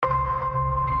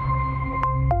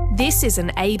This is an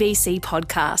ABC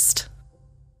podcast.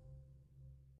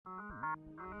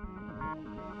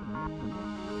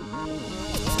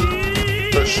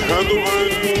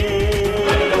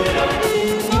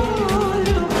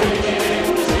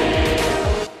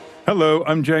 Hello,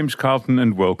 I'm James Carlton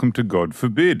and welcome to God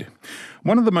Forbid.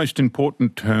 One of the most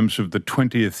important terms of the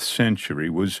 20th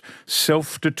century was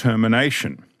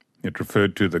self-determination. It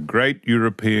referred to the great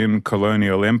European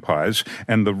colonial empires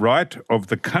and the right of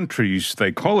the countries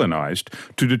they colonised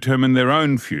to determine their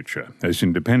own future as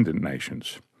independent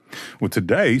nations. Well,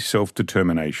 today,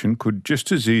 self-determination could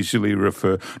just as easily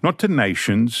refer not to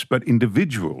nations, but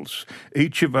individuals,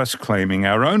 each of us claiming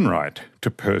our own right to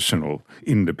personal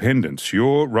independence,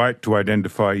 your right to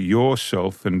identify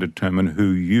yourself and determine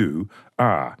who you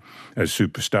are. As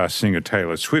superstar singer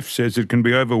Taylor Swift says, it can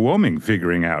be overwhelming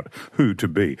figuring out who to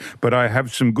be. But I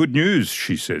have some good news,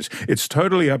 she says. It's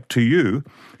totally up to you.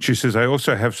 She says, I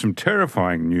also have some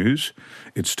terrifying news.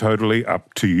 It's totally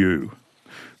up to you.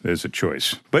 There's a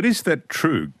choice. But is that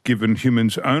true, given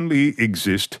humans only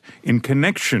exist in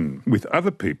connection with other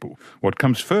people? What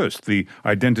comes first, the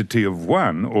identity of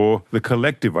one or the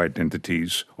collective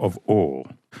identities of all?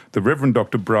 The Reverend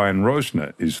Dr. Brian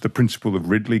Rosner is the principal of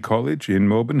Ridley College in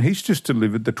Melbourne. He's just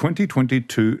delivered the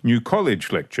 2022 New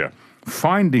College lecture,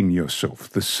 Finding Yourself,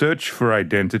 the Search for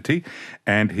Identity,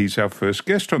 and he's our first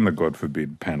guest on the God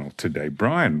Forbid panel today.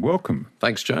 Brian, welcome.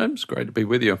 Thanks, James. Great to be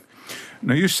with you.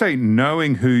 Now, you say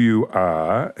knowing who you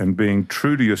are and being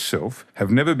true to yourself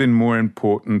have never been more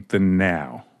important than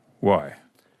now. Why?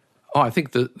 I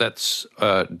think that's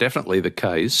definitely the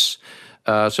case.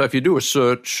 So if you do a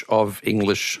search of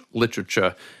English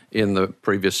literature in the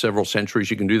previous several centuries,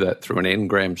 you can do that through an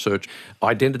Ngram search.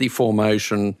 Identity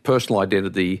formation, personal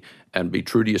identity, and be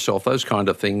true to yourself, those kind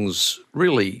of things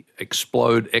really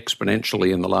explode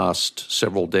exponentially in the last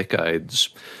several decades.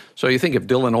 So you think of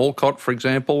Dylan Alcott, for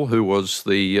example, who was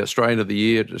the Australian of the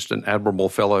Year, just an admirable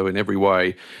fellow in every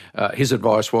way. His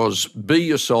advice was, be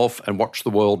yourself and watch the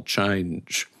world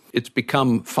change. It's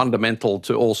become fundamental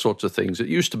to all sorts of things. It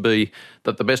used to be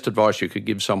that the best advice you could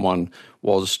give someone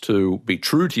was to be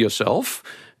true to yourself,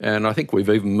 and I think we've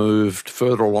even moved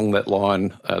further along that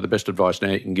line. The best advice now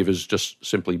you can give is just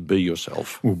simply be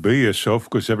yourself. Well, be yourself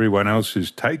because everyone else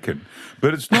is taken.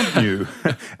 But it's not new.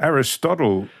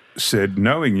 Aristotle said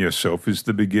knowing yourself is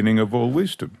the beginning of all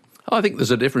wisdom. I think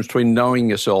there's a difference between knowing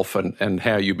yourself and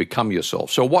how you become yourself.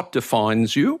 So what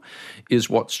defines you is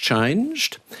what's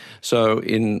changed. So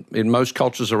in most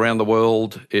cultures around the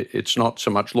world, it's not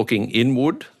so much looking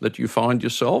inward that you find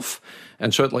yourself.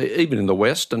 And certainly even in the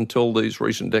West, until these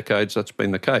recent decades, that's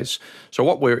been the case. So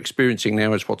what we're experiencing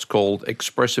now is what's called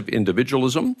expressive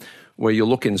individualism, where you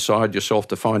look inside yourself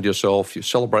to find yourself, you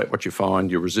celebrate what you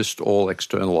find, you resist all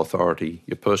external authority.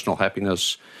 Your personal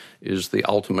happiness is the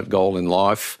ultimate goal in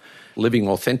life. Living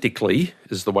authentically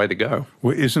is the way to go.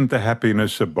 Well, isn't the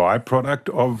happiness a byproduct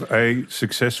of a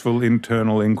successful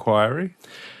internal inquiry?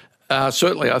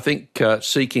 Certainly, I think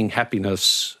seeking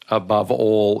happiness above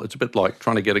all, it's a bit like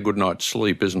trying to get a good night's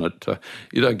sleep, isn't it?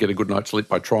 You don't get a good night's sleep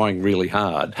by trying really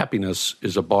hard. Happiness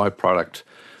is a byproduct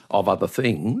of other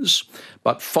things.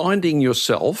 But finding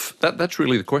yourself, that's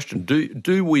really the question.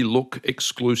 Do we look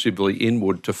exclusively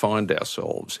inward to find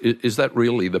ourselves? Is that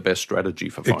really the best strategy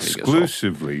for finding yourself?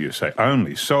 Exclusively, you say,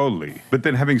 only, solely. But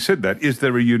then having said that, is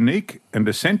there a unique and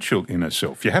essential inner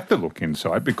self? You have to look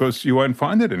inside because you won't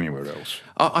find it anywhere else.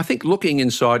 I think looking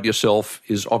inside yourself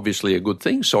is obviously a good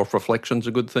thing. Self-reflection's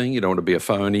a good thing. You don't want to be a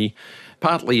phony.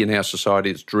 Partly in our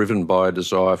society, it's driven by a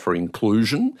desire for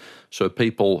inclusion. So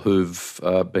people who've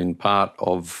been part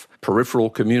of peripheral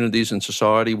communities in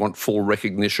society want full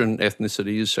recognition,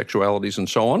 ethnicities, sexualities, and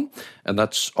so on. And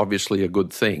that's obviously a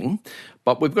good thing.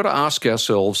 But we've got to ask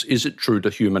ourselves, is it true to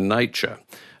human nature?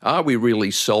 Are we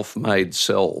really self-made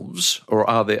selves, or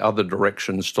are there other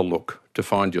directions to look to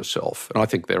find yourself? And I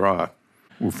think there are.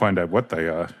 We'll find out what they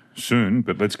are soon,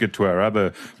 but let's get to our other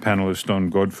panellist on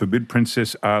God Forbid,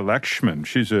 Princess R. Lakshman.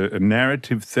 She's a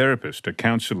narrative therapist, a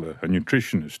counsellor, a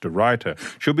nutritionist, a writer.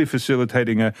 She'll be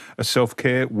facilitating a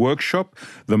self-care workshop,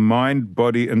 the Mind,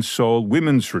 Body and Soul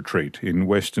Women's Retreat in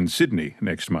Western Sydney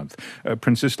next month.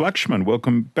 Princess Lakshman,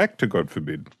 welcome back to God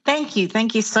Forbid. Thank you.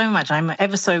 Thank you so much. I'm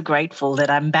ever so grateful that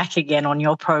I'm back again on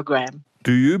your program.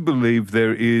 Do you believe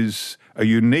there is a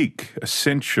unique,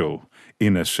 essential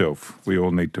inner self we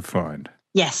all need to find?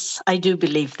 Yes, I do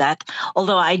believe that,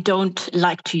 although I don't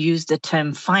like to use the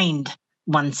term find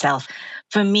oneself.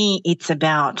 For me, it's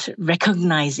about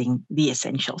recognizing the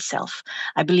essential self.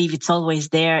 I believe it's always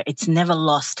there. It's never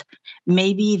lost.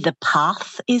 Maybe the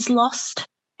path is lost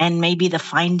And maybe the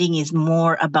finding is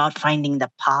more about finding the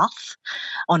path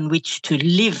on which to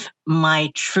live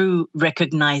my true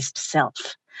recognized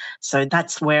self. So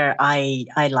that's where I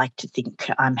like to think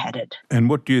I'm headed. And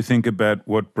what do you think about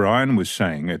what Brian was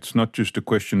saying? It's not just a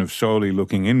question of solely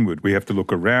looking inward. We have to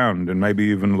look around and maybe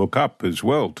even look up as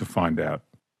well to find out.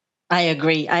 I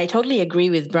agree. I totally agree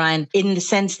with Brian in the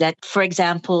sense that, for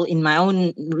example, in my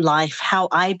own life, how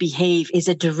I behave is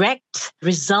a direct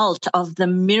result of the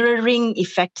mirroring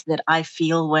effect that I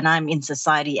feel when I'm in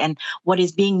society and what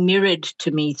is being mirrored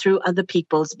to me through other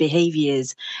people's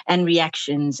behaviors and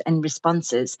reactions and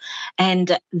responses.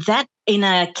 And that in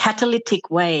a catalytic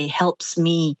way helps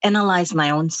me analyze my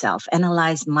own self,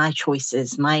 analyze my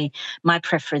choices, my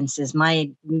preferences, my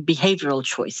behavioral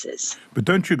choices. But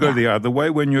don't you go the other way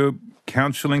when you're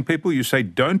counseling people? You say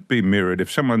don't be mirrored.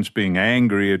 If someone's being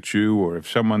angry at you or if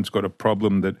someone's got a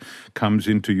problem that comes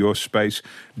into your space,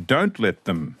 don't let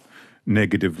them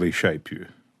negatively shape you.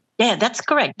 Yeah, that's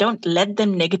correct. Don't let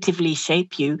them negatively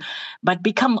shape you, but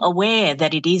become aware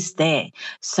that it is there.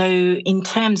 So in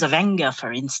terms of anger,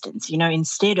 for instance,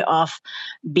 instead of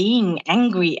being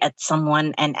angry at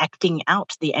someone and acting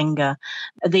out the anger,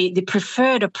 the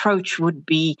preferred approach would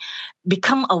be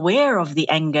become aware of the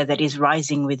anger that is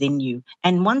rising within you.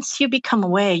 And once you become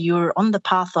aware, you're on the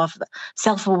path of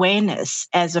self-awareness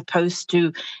as opposed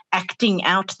to acting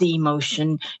out the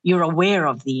emotion. You're aware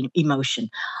of the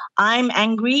emotion. I'm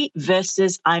angry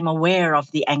versus I'm aware of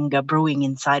the anger brewing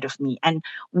inside of me. And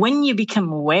when you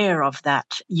become aware of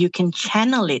that, you can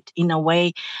channel it in a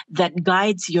way that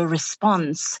guides your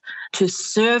response to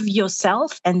serve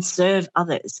yourself and serve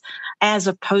others, as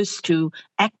opposed to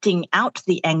acting out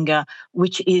the anger,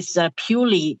 which is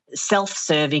purely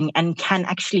self-serving and can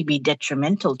actually be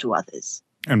detrimental to others.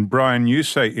 And Brian, you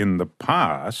say in the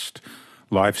past,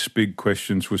 life's big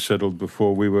questions were settled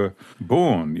before we were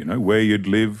born, where you'd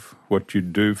live, what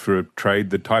you'd do for a trade,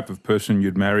 the type of person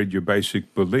you'd married, your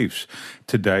basic beliefs.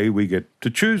 Today we get to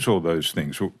choose all those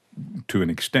things to an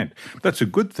extent. That's a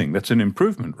good thing. That's an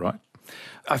improvement, right?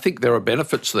 I think there are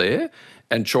benefits there,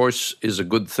 and choice is a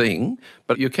good thing,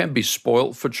 but you can be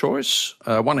spoilt for choice.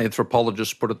 One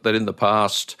anthropologist put it that in the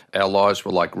past, our lives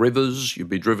were like rivers. You'd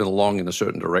be driven along in a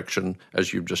certain direction,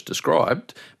 as you've just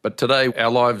described. But today,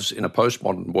 our lives in a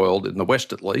postmodern world, in the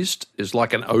West at least, is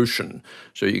like an ocean.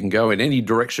 So you can go in any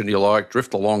direction you like,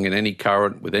 drift along in any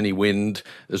current, with any wind.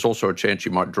 There's also a chance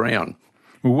you might drown.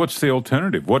 Well, what's the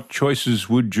alternative? What choices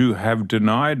would you have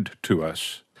denied to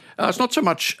us? It's not so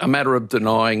much a matter of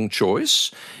denying choice.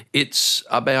 It's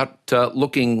about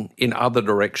looking in other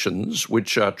directions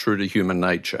which are true to human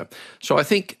nature. So I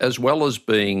think as well as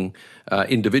being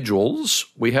individuals,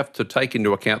 we have to take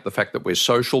into account the fact that we're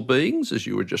social beings, as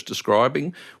you were just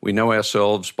describing. We know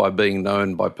ourselves by being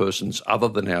known by persons other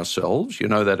than ourselves. You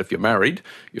know that if you're married,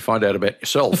 you find out about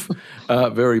yourself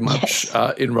very much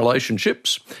in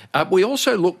relationships. We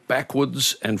also look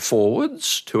backwards and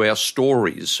forwards to our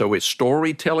stories. So we're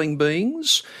storytelling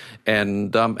beings,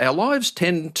 and our lives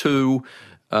tend to,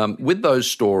 with those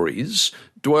stories,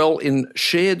 dwell in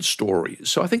shared stories.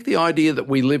 So I think the idea that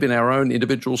we live in our own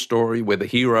individual story, we're the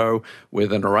hero, we're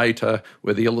the narrator,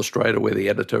 we're the illustrator, we're the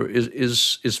editor,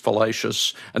 is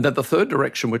fallacious. And that the third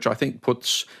direction, which I think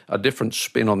puts a different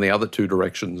spin on the other two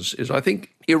directions, is I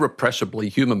think irrepressibly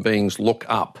human beings look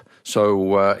up.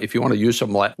 So if you want to use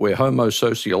some Latin, we're homo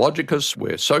sociologicus,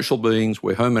 we're social beings,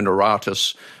 we're homo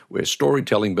narratus, we're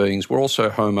storytelling beings, we're also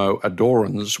homo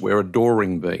adorans, we're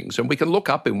adoring beings. And we can look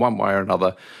up in one way or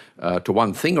another to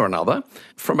one thing or another.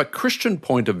 From a Christian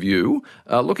point of view,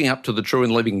 looking up to the true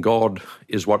and living God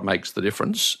is what makes the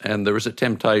difference. And there is a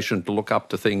temptation to look up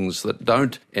to things that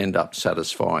don't end up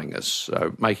satisfying us,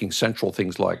 so making central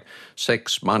things like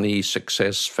sex, money,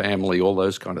 success, family, all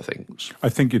those kind of things. I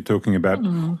think you're talking about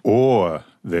awe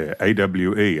there,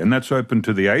 AWE, and that's open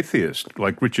to the atheist.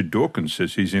 Like Richard Dawkins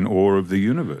says, he's in awe of the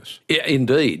universe. Yeah,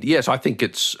 indeed. Yes, I think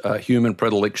it's a human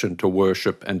predilection to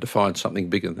worship and to find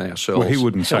something bigger than ourselves. Well, he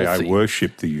wouldn't say, healthy. I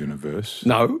worship the universe.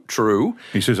 No, true.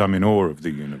 He says, I'm in awe of the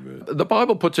universe. The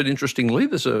Bible puts it interestingly.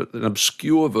 There's an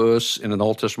obscure verse in an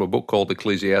Old Testament book called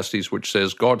Ecclesiastes which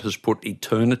says God has put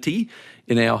eternity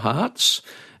in our hearts.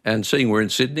 And seeing we're in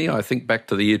Sydney, I think back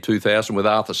to the year 2000 with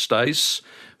Arthur Stace,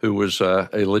 who was a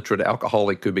illiterate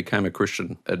alcoholic who became a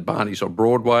Christian at Barney's on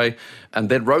Broadway, and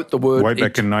then wrote the word... Way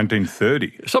back in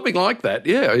 1930. Something like that,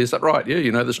 yeah. Is that right? Yeah,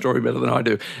 you know the story better than I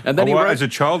do. And then he wrote... As a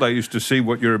child, I used to see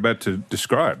what you're about to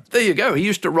describe. There you go. He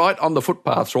used to write on the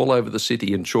footpaths all over the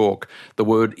city in chalk the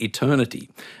word eternity.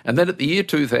 And then at the year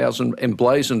 2000,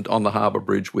 emblazoned on the Harbour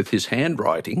Bridge with his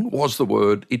handwriting was the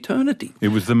word eternity. It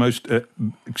was the most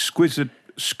exquisite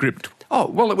script. Oh,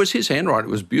 well, it was his handwriting.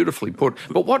 It was beautifully put.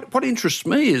 But what interests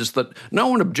me is that no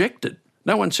one objected.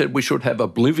 No one said we should have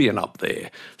oblivion up there.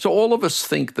 So all of us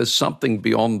think there's something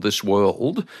beyond this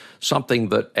world, something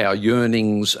that our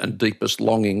yearnings and deepest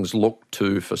longings look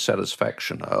to for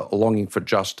satisfaction, a longing for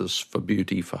justice, for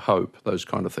beauty, for hope, those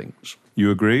kind of things. You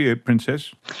agree,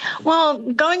 Princess? Well,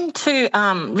 going to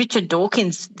Richard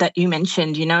Dawkins that you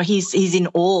mentioned, he's in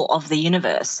awe of the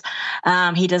universe.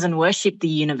 He doesn't worship the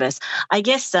universe. I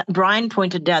guess that Brian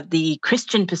pointed out the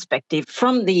Christian perspective.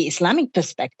 From the Islamic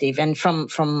perspective and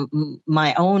from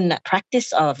my own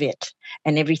practice of it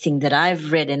and everything that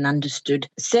I've read and understood,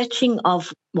 searching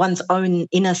of one's own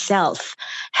inner self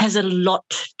has a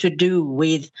lot to do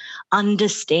with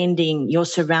understanding your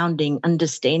surrounding,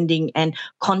 understanding and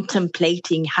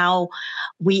contemplating how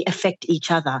we affect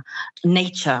each other.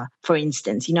 Nature, for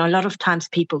instance, a lot of times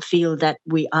people feel that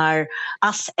we are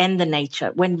us and the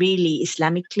nature, when really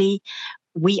Islamically,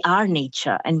 we are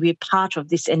nature and we're part of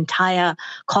this entire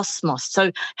cosmos.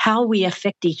 So how we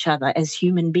affect each other as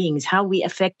human beings, how we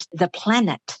affect the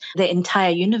planet, the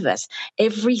entire universe,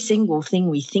 every single thing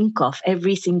we think of,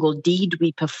 every single deed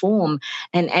we perform,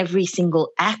 and every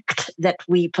single act that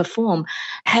we perform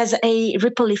has a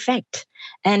ripple effect.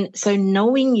 And so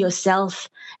knowing yourself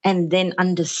and then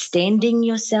understanding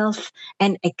yourself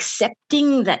and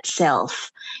accepting that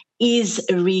self is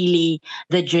really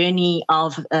the journey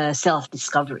of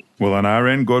self-discovery. Well, on our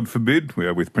end, God forbid, we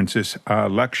are with Princess R.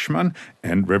 Lakshman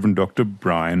and Reverend Dr.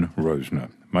 Brian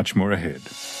Rosner. Much more ahead.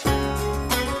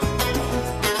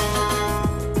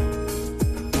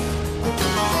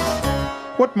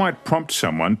 What might prompt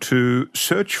someone to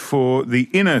search for the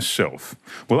inner self?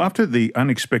 Well, after the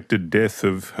unexpected death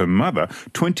of her mother,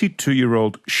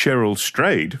 22-year-old Cheryl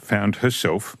Strayed found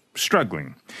herself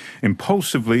struggling.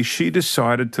 Impulsively, she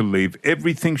decided to leave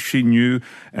everything she knew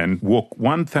and walk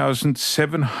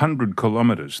 1,700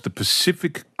 kilometres, the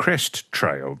Pacific Crest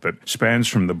Trail that spans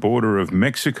from the border of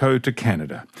Mexico to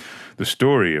Canada. The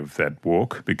story of that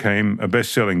walk became a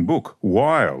best-selling book,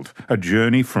 Wild, A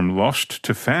Journey from Lost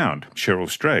to Found. Cheryl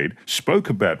Strayed spoke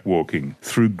about walking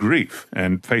through grief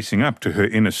and facing up to her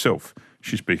inner self.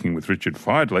 She's speaking with Richard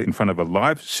Fidler in front of a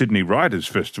live Sydney Writers'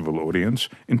 Festival audience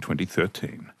in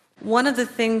 2013. One of the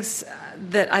things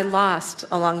that I lost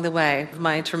along the way,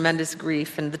 my tremendous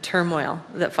grief and the turmoil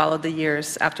that followed the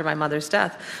years after my mother's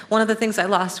death, one of the things I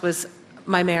lost was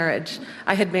my marriage.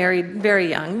 I had married very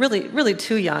young, really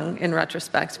too young in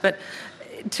retrospect, but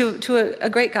to a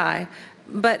great guy.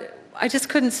 But I just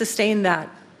couldn't sustain that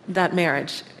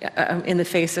marriage in the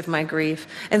face of my grief.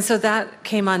 And so that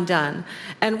came undone.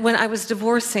 And when I was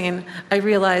divorcing, I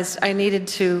realized I needed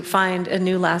to find a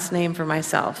new last name for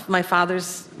myself. My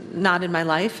father's not in my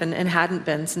life and hadn't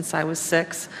been since I was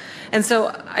 6. And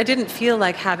so I didn't feel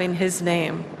like having his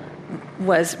name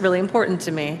was really important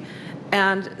to me.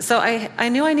 And so I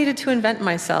knew I needed to reinvent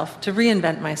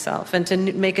myself and to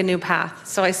make a new path.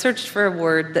 So I searched for a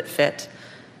word that fit,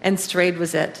 and Strayed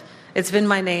was it. It's been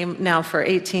my name now for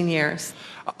 18 years.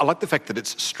 I like the fact that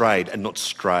it's strayed and not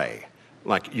stray.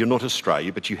 Like, you're not a stray,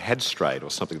 but you had strayed or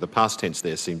something. The past tense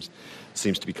there seems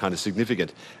to be kind of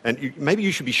significant. And maybe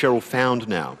you should be Cheryl Found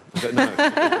now.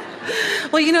 No.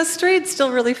 Well, strayed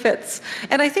still really fits.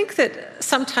 And I think that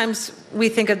sometimes we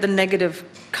think of the negative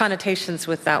connotations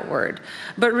with that word.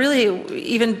 But really,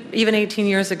 even 18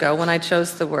 years ago when I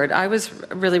chose the word, I was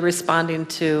really responding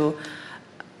to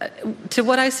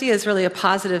what I see as really a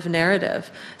positive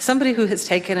narrative. Somebody who has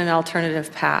taken an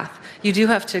alternative path. You do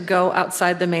have to go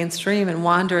outside the mainstream and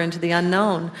wander into the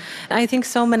unknown. And I think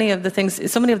so many of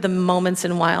the moments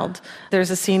in Wild, there's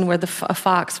a scene where a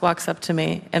fox walks up to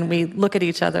me and we look at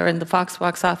each other and the fox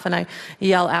walks off and I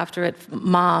yell after it,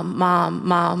 "Mom, Mom,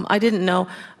 Mom." I didn't know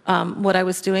what I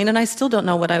was doing, and I still don't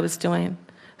know what I was doing.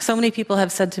 So many people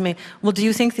have said to me, "Well, do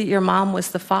you think that your mom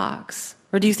was the fox?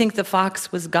 Or do you think the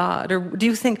fox was God? Or do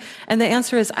you think," and the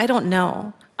answer is, I don't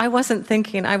know. I wasn't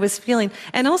thinking, I was feeling.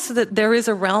 And also that there is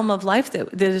a realm of life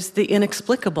that is the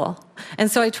inexplicable. And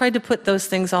so I tried to put those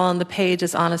things all on the page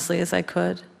as honestly as I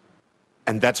could.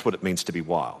 And that's what it means to be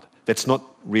wild. That's not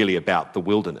really about the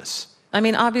wilderness. I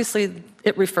mean, obviously,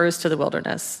 it refers to the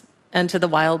wilderness and to the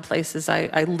wild places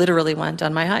I literally went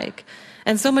on my hike.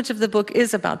 And so much of the book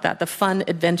is about that, the fun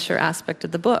adventure aspect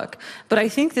of the book. But I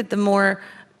think that the more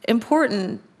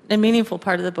important and meaningful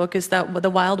part of the book is that the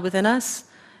wild within us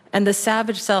and the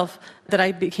savage self that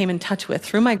I became in touch with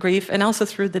through my grief and also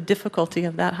through the difficulty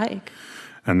of that hike.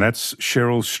 And that's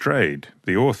Cheryl Strayed,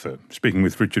 the author. Speaking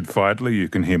with Richard Fidler, you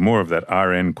can hear more of that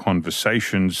RN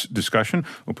Conversations discussion.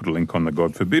 We'll put a link on the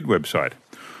God Forbid website.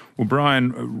 Well,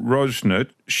 Brian Rosner,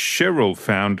 Cheryl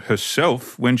found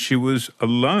herself when she was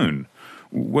alone.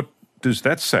 What does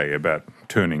that say about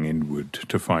turning inward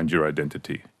to find your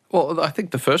identity? Well, I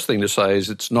think the first thing to say is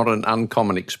it's not an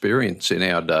uncommon experience in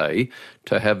our day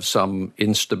to have some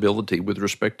instability with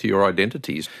respect to your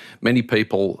identities. Many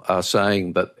people are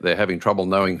saying that they're having trouble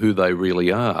knowing who they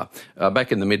really are.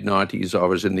 Back in the mid-90s, I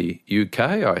was in the UK.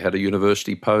 I had a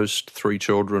university post, 3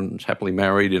 children, happily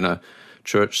married in a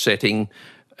church setting,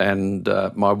 and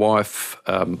my wife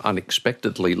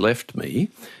unexpectedly left me,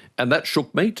 and that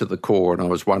shook me to the core, and I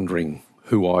was wondering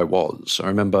who I was. I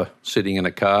remember sitting in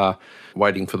a car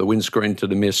waiting for the windscreen to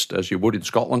demist, as you would in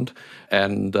Scotland,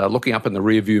 and looking up in the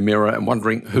rearview mirror and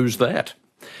wondering, who's that?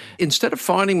 Instead of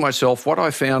finding myself, what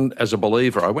I found as a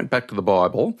believer, I went back to the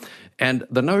Bible, and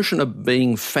the notion of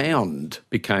being found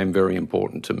became very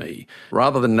important to me.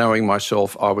 Rather than knowing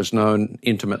myself, I was known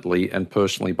intimately and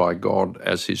personally by God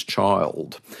as his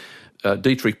child.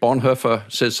 Dietrich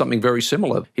Bonhoeffer says something very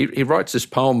similar. He writes this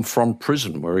poem from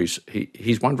prison where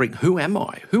he's wondering, who am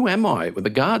I? Who am I? Well, the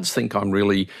guards think I'm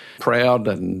really proud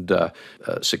and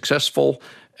successful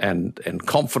and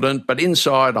confident, but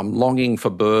inside I'm longing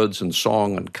for birds and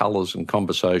song and colours and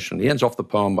conversation. He ends off the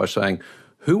poem by saying,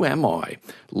 who am I?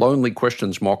 Lonely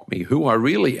questions mock me. Who I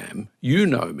really am, you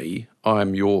know me, I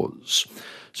am yours.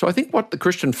 So I think what the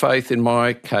Christian faith in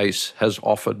my case has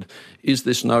offered is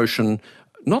this notion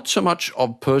not so much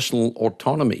of personal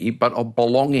autonomy, but of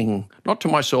belonging, not to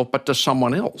myself, but to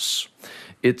someone else.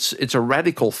 It's a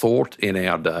radical thought in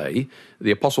our day. The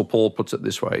Apostle Paul puts it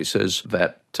this way. He says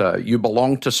that you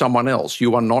belong to someone else.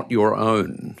 You are not your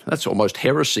own. That's almost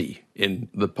heresy in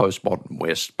the postmodern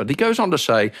West. But he goes on to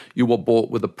say you were bought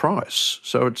with a price.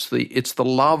 So it's the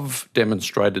love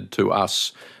demonstrated to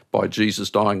us by Jesus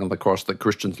dying on the cross that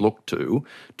Christians look to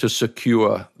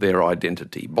secure their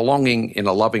identity. Belonging in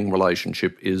a loving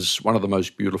relationship is one of the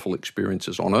most beautiful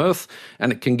experiences on earth,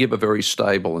 and it can give a very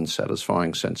stable and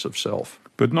satisfying sense of self.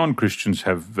 But non-Christians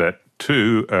have that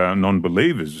too,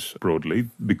 non-believers broadly,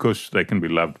 because they can be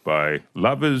loved by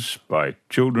lovers, by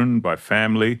children, by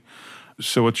family.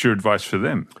 So what's your advice for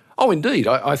them? Oh, indeed.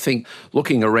 I think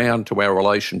looking around to our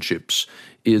relationships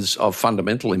is of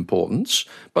fundamental importance.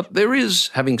 But there is,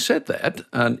 having said that,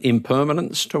 an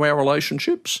impermanence to our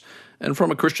relationships. And from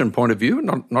a Christian point of view,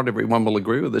 not everyone will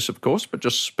agree with this, of course, but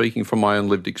just speaking from my own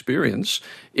lived experience,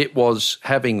 it was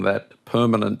having that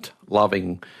permanent,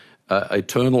 loving,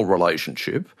 eternal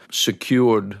relationship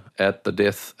secured at the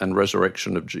death and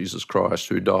resurrection of Jesus Christ,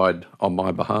 who died on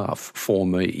my behalf for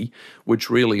me, which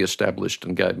really established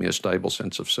and gave me a stable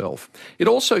sense of self. It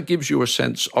also gives you a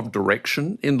sense of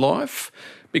direction in life,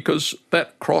 because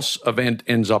that cross event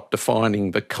ends up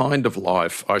defining the kind of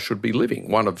life I should be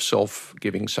living, one of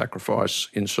self-giving sacrifice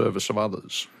in service of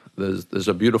others. There's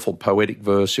a beautiful poetic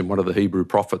verse in one of the Hebrew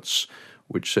prophets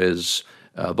which says,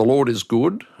 the Lord is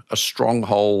good, a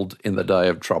stronghold in the day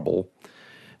of trouble.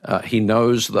 He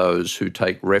knows those who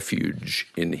take refuge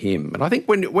in him. And I think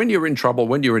when you're in trouble,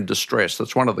 when you're in distress,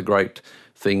 that's one of the great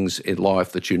things in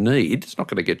life that you need. It's not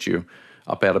going to get you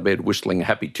up out of bed whistling a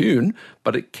happy tune,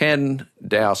 but it can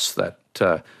douse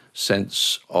that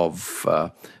sense of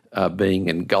being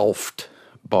engulfed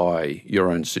by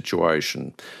your own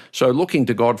situation. So looking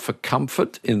to God for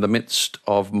comfort in the midst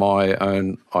of my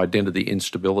own identity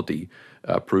instability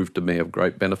proved to me of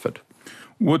great benefit.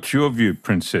 What's your view,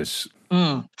 Princess?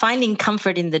 Finding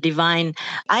comfort in the divine.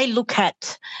 I look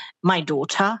at my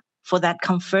daughter for that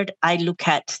comfort. I look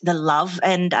at the love,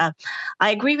 and I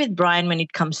agree with Brian when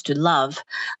it comes to love.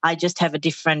 I just have a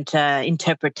different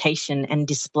interpretation and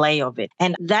display of it.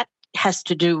 And that has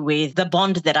to do with the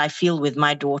bond that I feel with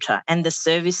my daughter and the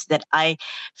service that I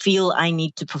feel I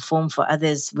need to perform for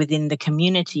others within the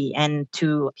community and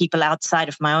to people outside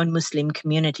of my own Muslim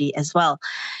community as well.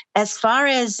 As far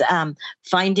as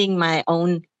finding my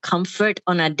own comfort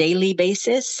on a daily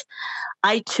basis,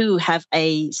 I too have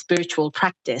a spiritual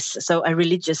practice, so a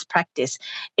religious practice.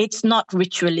 It's not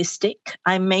ritualistic.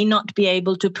 I may not be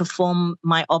able to perform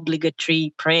my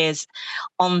obligatory prayers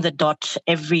on the dot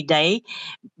every day,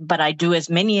 but I do as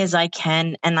many as I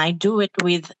can, and I do it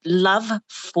with love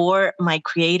for my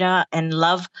Creator and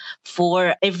love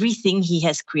for everything He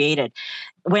has created.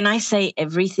 When I say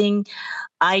everything,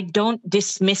 I don't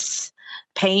dismiss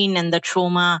pain and the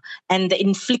trauma and the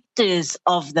inflictors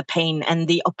of the pain and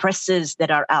the oppressors that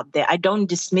are out there. I don't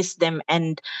dismiss them,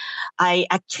 and I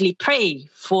actually pray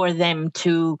for them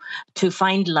to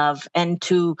find love and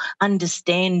to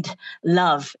understand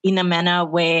love in a manner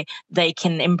where they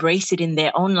can embrace it in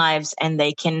their own lives and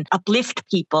they can uplift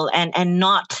people and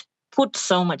not put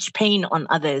so much pain on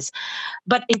others.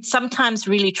 But it's sometimes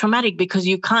really traumatic because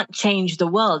you can't change the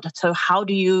world. So how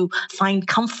do you find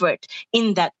comfort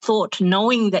in that thought,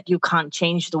 knowing that you can't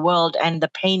change the world and the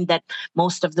pain that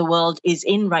most of the world is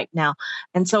in right now?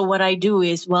 And so what I do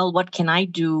is, well, what can I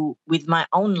do with my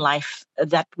own life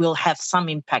that will have some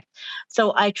impact?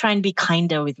 So I try and be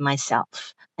kinder with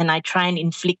myself. And I try and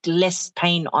inflict less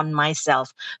pain on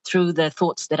myself through the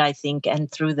thoughts that I think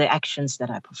and through the actions that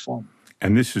I perform.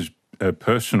 And this is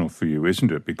personal for you,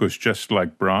 isn't it? Because just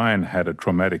like Brian had a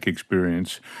traumatic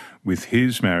experience with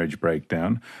his marriage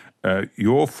breakdown,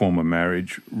 your former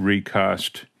marriage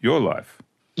recast your life.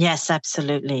 Yes,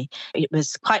 absolutely. It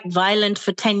was quite violent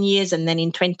for 10 years. And then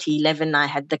in 2011, I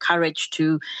had the courage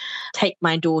to take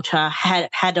my daughter,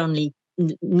 had only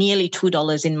nearly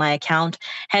 $2 in my account,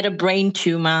 had a brain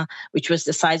tumor, which was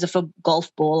the size of a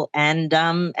golf ball. And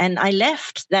I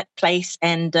left that place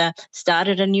and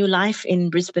started a new life in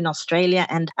Brisbane, Australia.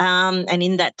 And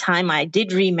in that time, I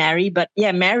did remarry. But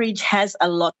yeah, marriage has a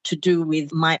lot to do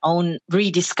with my own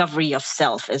rediscovery of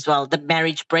self as well, the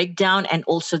marriage breakdown and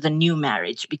also the new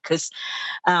marriage, because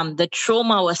the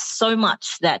trauma was so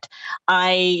much that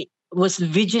I was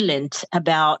vigilant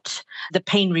about the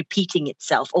pain repeating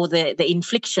itself, or the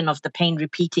infliction of the pain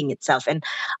repeating itself. And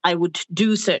I would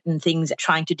do certain things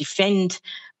trying to defend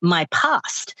my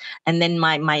past. And then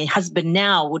my husband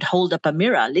now would hold up a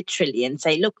mirror literally and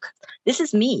say, look, this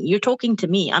is me. You're talking to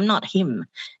me. I'm not him.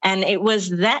 And it was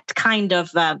that kind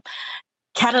of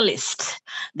catalyst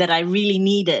that I really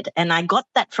needed. And I got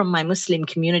that from my Muslim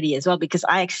community as well, because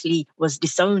I actually was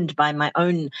disowned by my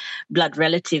own blood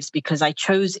relatives because I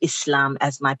chose Islam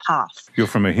as my path. You're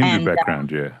from a Hindu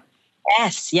background, yeah.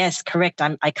 Yes, correct.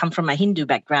 I come from a Hindu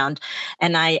background,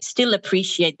 and I still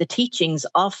appreciate the teachings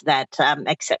of that,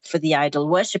 except for the idol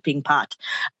worshipping part.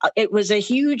 It was a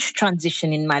huge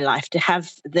transition in my life to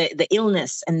have the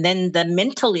illness, and then the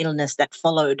mental illness that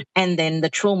followed, and then the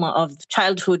trauma of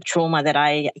childhood trauma that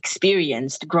I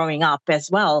experienced growing up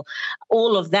as well.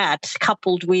 All of that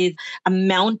coupled with a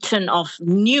mountain of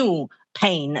new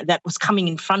pain that was coming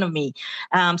in front of me.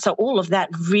 So all of that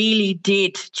really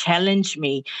did challenge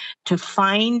me to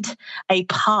find a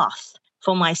path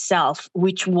for myself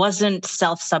which wasn't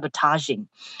self-sabotaging.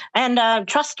 And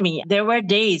trust me, there were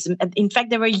days, in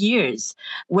fact, there were years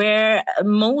where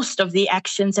most of the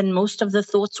actions and most of the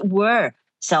thoughts were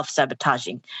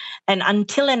self-sabotaging. And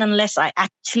until and unless I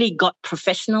actually got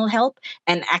professional help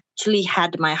and actually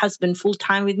had my husband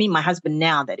full-time with me, my husband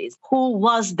now, that is, who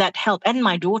was that help, and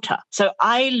my daughter. So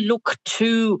I look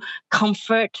to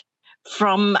comfort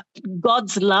from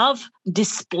God's love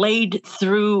displayed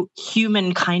through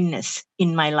human kindness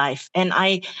in my life. And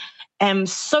I am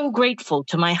so grateful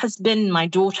to my husband, my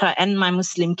daughter, and my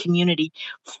Muslim community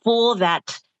for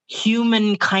that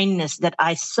human kindness that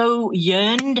I so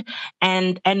yearned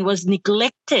and was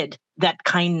neglected, that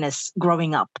kindness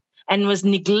growing up, and was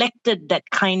neglected that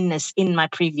kindness in my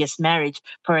previous marriage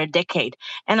for a decade.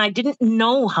 And I didn't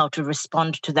know how to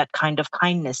respond to that kind of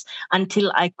kindness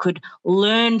until I could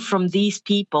learn from these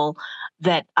people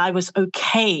that I was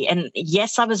okay. And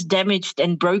yes, I was damaged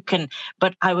and broken,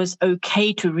 but I was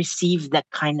okay to receive that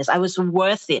kindness. I was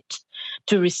worth it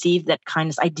to receive that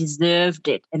kindness. I deserved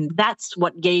it. And that's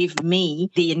what gave me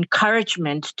the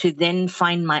encouragement to then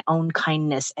find my own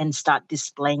kindness and start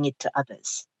displaying it to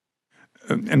others.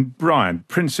 And Brian,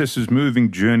 Princess's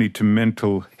moving journey to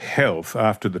mental health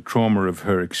after the trauma of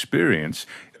her experience.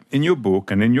 In your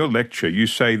book and in your lecture, you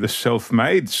say the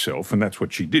self-made self, and that's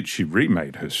what she did, she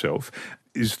remade herself,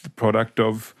 is the product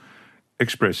of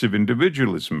expressive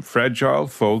individualism, fragile,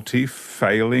 faulty,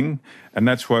 failing, and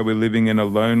that's why we're living in a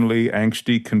lonely,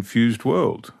 angsty, confused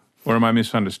world. Or am I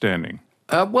misunderstanding?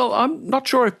 Well, I'm not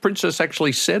sure if Princess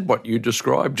actually said what you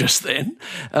described just then.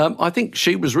 I think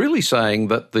she was really saying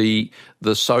that the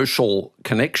social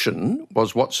connection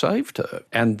was what saved her,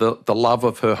 and the love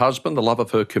of her husband, the love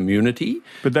of her community.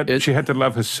 But she had to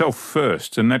love herself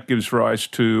first, and that gives rise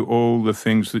to all the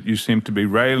things that you seem to be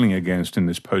railing against in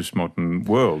this postmodern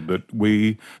world, that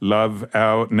we love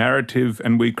our narrative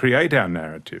and we create our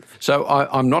narrative. So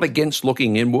I'm not against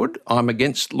looking inward. I'm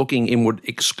against looking inward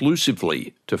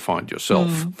exclusively to find yourself.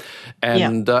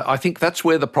 And I think that's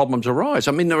where the problems arise.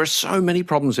 I mean, there are so many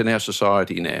problems in our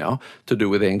society now to do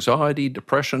with anxiety,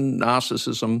 depression,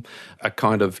 narcissism, a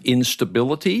kind of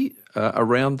instability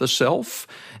around the self.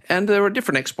 And there are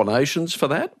different explanations for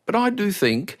that. But I do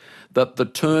think that the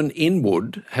turn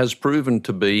inward has proven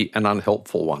to be an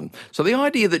unhelpful one. So the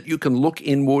idea that you can look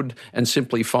inward and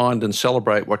simply find and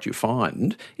celebrate what you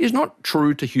find is not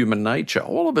true to human nature.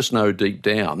 All of us know deep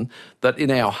down that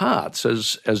in our hearts,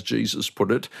 as Jesus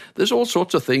put it, there's all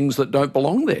sorts of things that don't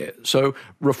belong there. So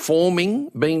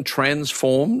reforming, being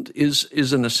transformed is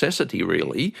a necessity,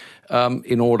 really,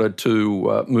 in order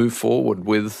to move forward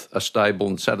with a stable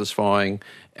and satisfying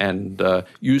and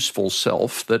useful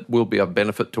self that will be of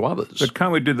benefit to others. But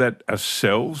can't we do that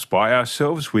ourselves, by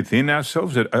ourselves, within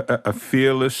ourselves? A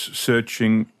fearless,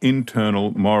 searching,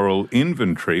 internal moral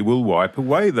inventory will wipe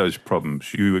away those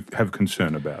problems you have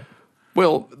concern about.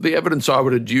 Well, the evidence I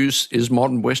would adduce is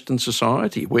modern Western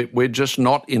society. We're just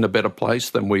not in a better place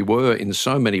than we were in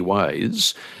so many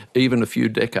ways, even a few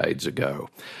decades ago.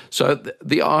 So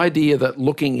the idea that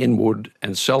looking inward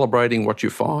and celebrating what you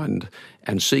find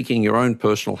and seeking your own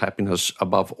personal happiness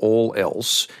above all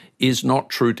else is not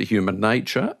true to human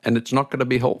nature, and it's not going to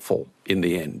be helpful in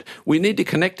the end. We need to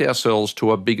connect ourselves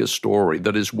to a bigger story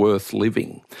that is worth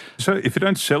living. So if you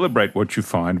don't celebrate what you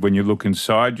find when you look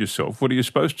inside yourself, what are you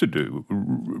supposed to do?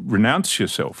 Renounce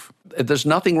yourself? There's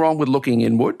nothing wrong with looking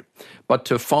inward, but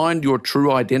to find your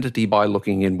true identity by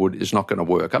looking inward is not going to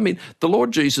work. I mean, the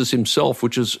Lord Jesus himself,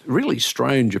 which is really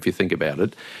strange if you think about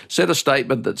it, said a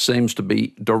statement that seems to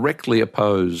be directly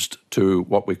opposed to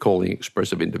what we're calling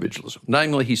expressive individualism.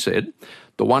 Namely, he said,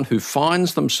 the one who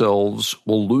finds themselves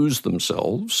will lose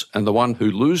themselves, and the one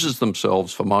who loses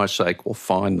themselves for my sake will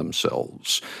find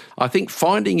themselves. I think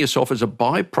finding yourself is a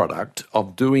byproduct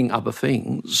of doing other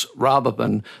things rather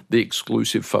than the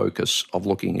exclusive focus of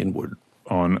looking inward.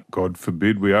 On God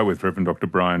Forbid, we are with Reverend Dr.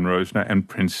 Brian Rosner and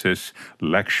Princess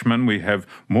Lakshman. We have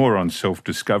more on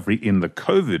self-discovery in the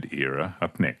COVID era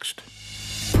up next.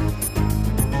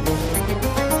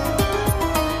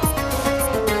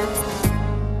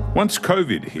 Once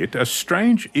COVID hit, a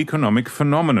strange economic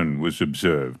phenomenon was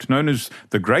observed, known as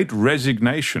the Great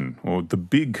Resignation or the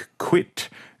Big Quit.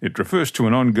 It refers to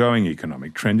an ongoing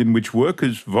economic trend in which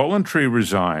workers voluntarily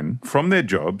resign from their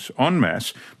jobs en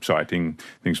masse, citing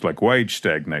things like wage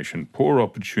stagnation, poor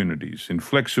opportunities,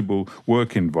 inflexible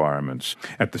work environments.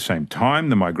 At the same time,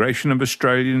 the migration of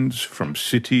Australians from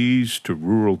cities to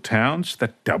rural towns,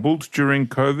 that doubled during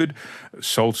COVID.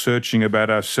 Soul-searching about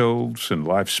ourselves and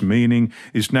life's meaning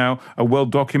is now a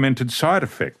well-documented side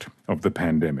effect of the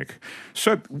pandemic.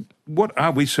 So what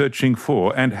are we searching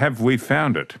for, and have we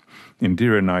found it?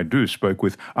 Indira Naidu spoke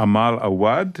with Amal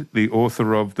Awad, the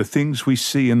author of The Things We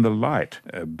See in the Light,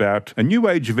 about a new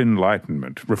age of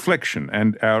enlightenment, reflection,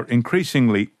 and our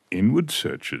increasingly inward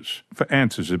searches for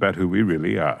answers about who we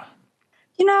really are.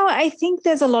 You know, I think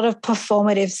there's a lot of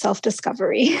performative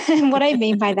self-discovery. And what I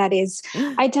mean by that is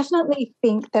I definitely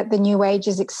think that the New Age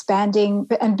is expanding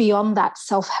and beyond that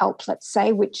self-help, let's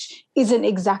say, which isn't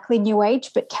exactly New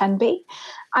Age, but can be.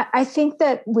 I think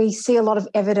that we see a lot of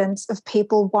evidence of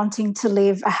people wanting to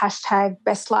live a hashtag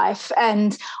best life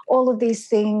and all of these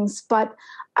things. But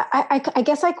I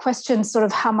guess I question sort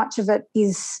of how much of it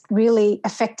is really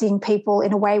affecting people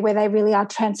in a way where they really are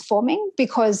transforming,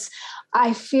 because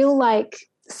I feel like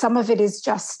some of it is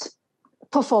just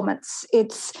performance.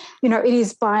 It's, it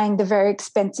is buying the very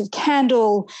expensive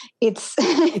candle. It's,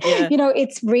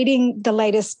 it's reading the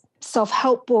latest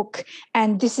self-help book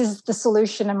and this is the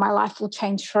solution and my life will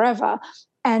change forever.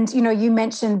 And, you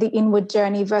mentioned the inward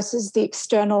journey versus the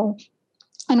external,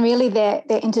 and really they're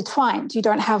intertwined. You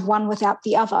don't have one without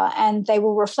the other and they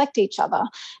will reflect each other.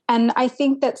 And I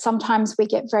think that sometimes we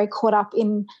get very caught up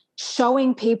in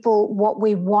showing people what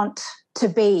we want to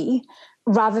be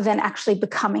rather than actually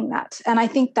becoming that. And I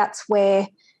think that's where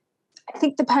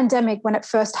the pandemic, when it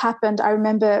first happened, I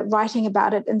remember writing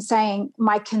about it and saying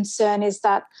my concern is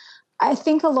that I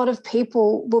think a lot of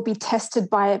people will be tested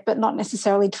by it, but not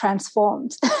necessarily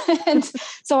transformed. And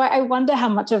so I wonder how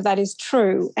much of that is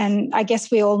true. And I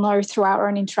guess we all know through our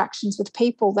own interactions with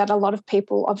people that a lot of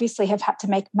people obviously have had to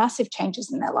make massive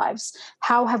changes in their lives.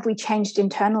 How have we changed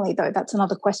internally, though? That's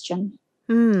another question.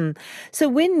 So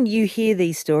when you hear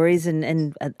these stories,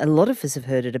 and a lot of us have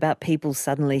heard it, about people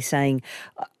suddenly saying,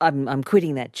 I'm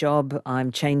quitting that job,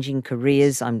 I'm changing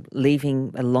careers, I'm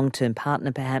leaving a long-term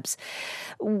partner perhaps,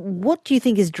 what do you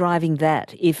think is driving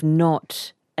that, if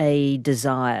not a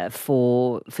desire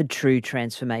for true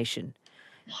transformation?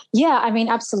 Yeah, I mean,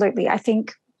 absolutely. I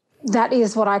think that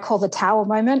is what I call the tower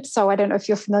moment. So I don't know if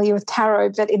you're familiar with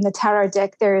tarot, but in the tarot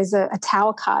deck, there is a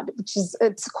tower card,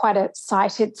 it's quite a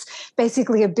sight. It's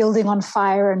basically a building on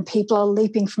fire and people are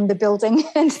leaping from the building.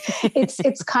 And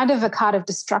it's kind of a card of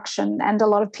destruction and a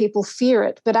lot of people fear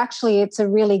it. But actually, it's a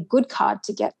really good card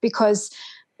to get because,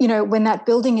 when that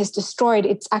building is destroyed,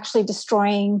 it's actually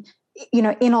destroying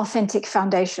inauthentic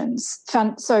foundations.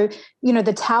 So,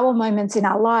 the tower moments in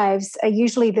our lives are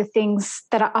usually the things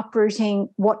that are uprooting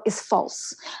what is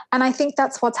false. And I think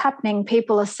that's what's happening.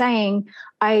 People are saying,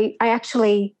 I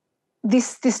actually,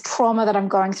 this trauma that I'm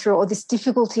going through or this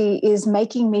difficulty is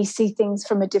making me see things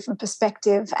from a different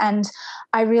perspective. And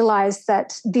I realize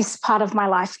that this part of my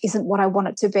life isn't what I want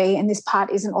it to be, and this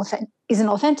part isn't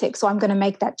authentic. So I'm going to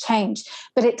make that change.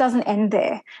 But it doesn't end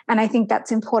there. And I think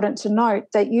that's important to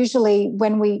note, that usually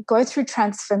when we go through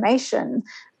transformation,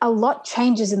 a lot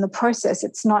changes in the process.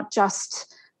 It's not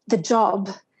just the job.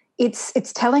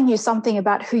 It's telling you something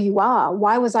about who you are.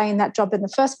 Why was I in that job in the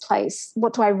first place?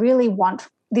 What do I really want?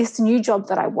 This new job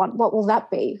that I want, what will that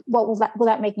be? Will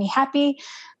that make me happy?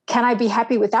 Can I be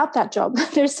happy without that job?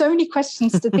 There's so many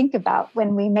questions to think about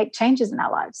when we make changes in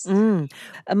our lives.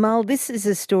 Amal, this is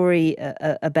a story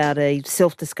about a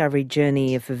self-discovery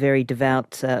journey of a very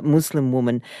devout Muslim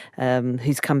woman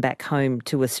who's come back home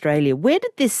to Australia. Where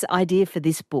did this idea for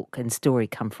this book and story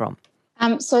come from?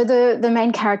 So the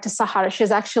main character, Sahar, she's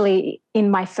actually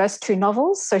in my first two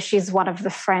novels. So she's one of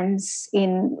the friends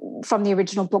from the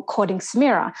original book, Courting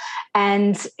Samira.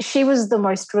 And she was the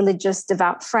most religious,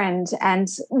 devout friend. And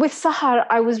with Sahar,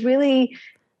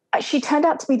 she turned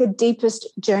out to be the deepest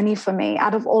journey for me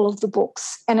out of all of the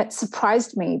books. And it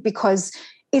surprised me because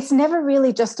it's never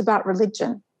really just about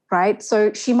religion, right?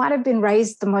 So she might have been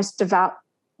raised the most devout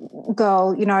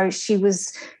girl. She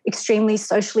was extremely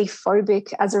socially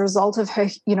phobic as a result of her,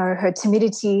 her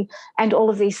timidity and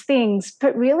all of these things.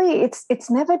 But really,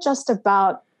 it's never just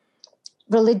about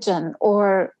religion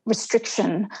or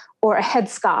restriction or a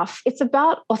headscarf. It's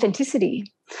about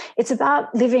authenticity. It's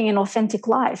about living an authentic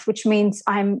life, which means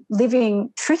I'm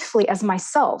living truthfully as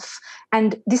myself.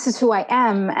 And this is who I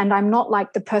am. And I'm not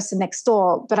like the person next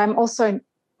door, but I'm also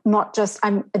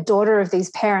I'm a daughter of these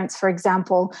parents, for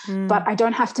example, but I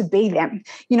don't have to be them,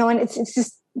 and it's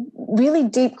just really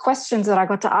deep questions that I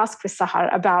got to ask with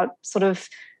Sahar about sort of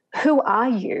who are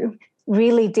you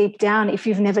really deep down if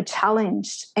you've never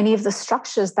challenged any of the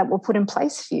structures that were put in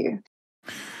place for you.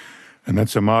 And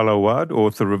that's Amal Awad,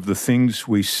 author of The Things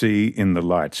We See in the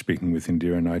Light, speaking with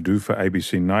Indira Naidoo for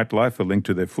ABC Nightlife. A link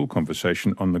to their full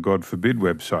conversation on the God Forbid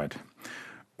website.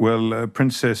 Well,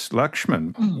 Princess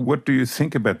Lakshman, what do you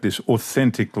think about this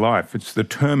authentic life? It's the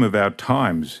term of our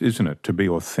times, isn't it, to be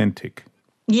authentic?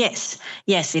 Yes,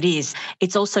 it is.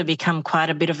 It's also become quite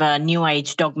a bit of a new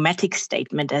age dogmatic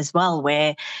statement as well,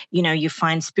 where, you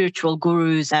find spiritual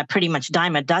gurus pretty much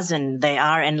dime a dozen they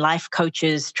are, and life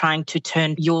coaches trying to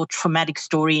turn your traumatic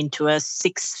story into a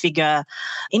 6-figure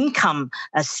income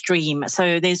stream.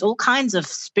 So there's all kinds of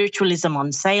spiritualism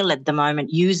on sale at the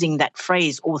moment using that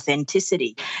phrase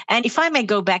authenticity. And if I may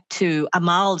go back to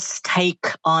Amal's take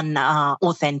on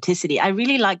authenticity, I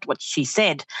really liked what she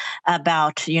said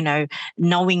about,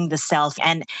 knowing the self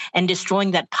and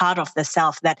destroying that part of the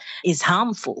self that is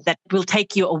harmful, that will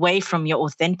take you away from your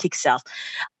authentic self.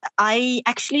 I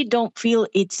actually don't feel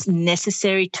it's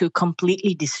necessary to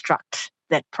completely destruct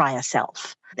that prior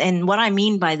self. And what I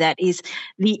mean by that is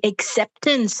the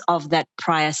acceptance of that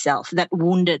prior self, that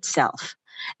wounded self,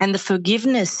 and the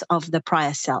forgiveness of the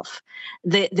prior self,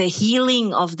 the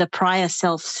healing of the prior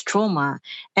self's trauma,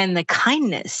 and the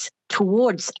kindness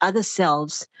towards other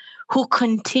selves who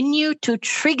continue to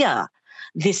trigger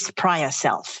this prior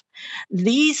self.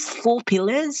 These 4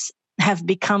 pillars have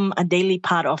become a daily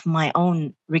part of my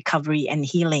own recovery and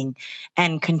healing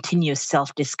and continuous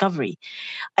self-discovery.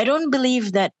 I don't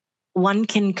believe that one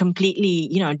can completely,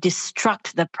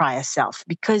 destruct the prior self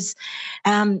because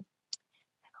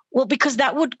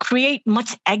that would create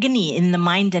much agony in the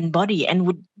mind and body and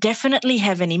would definitely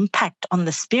have an impact on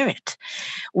the spirit.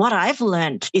 What I've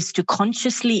learned is to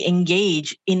consciously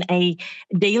engage in a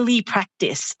daily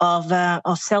practice of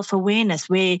self-awareness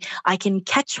where I can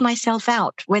catch myself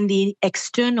out when the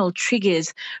external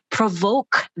triggers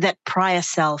provoke that prior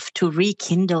self to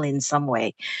rekindle in some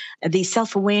way. The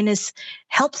self-awareness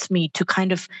helps me to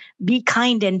kind of be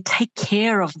kind and take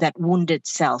care of that wounded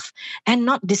self and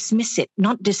not dismiss it,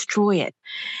 not destroy it.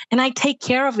 And I take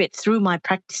care of it through my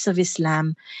practice of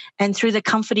Islam and through the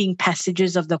comforting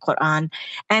passages of the Quran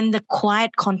and the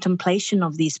quiet contemplation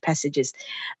of these passages.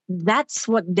 That's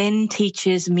what then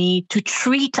teaches me to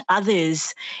treat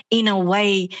others in a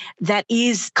way that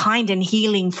is kind and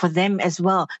healing for them as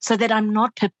well, so that I'm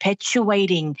not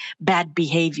perpetuating bad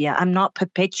behavior. I'm not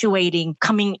perpetuating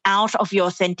coming out of your your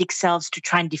authentic selves to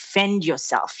try and defend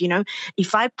yourself.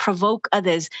 If I provoke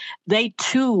others, they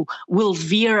too will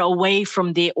veer away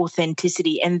from their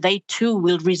authenticity, and they too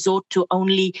will resort to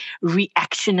only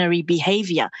reactionary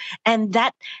behavior. And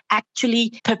that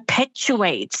actually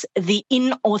perpetuates the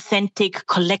inauthentic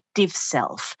collective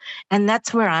self. And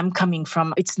that's where I'm coming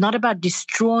from. It's not about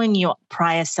destroying your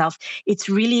prior self. It's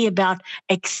really about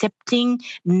accepting,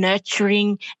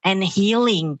 nurturing, and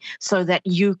healing so that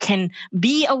you can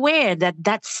be aware that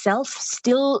that self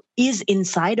still is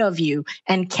inside of you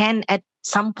and can at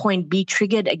some point be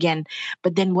triggered again.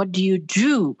 But then what do you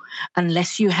do?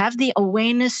 Unless you have the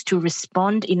awareness to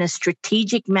respond in a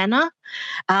strategic manner,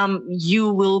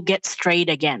 you will get strayed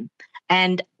again.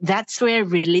 And that's where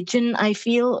religion, I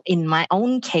feel, in my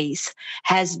own case,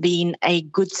 has been a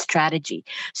good strategy.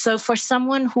 So for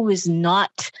someone who is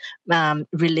not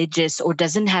religious or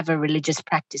doesn't have a religious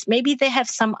practice, maybe they have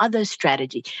some other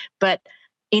strategy. But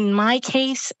in my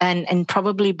case, and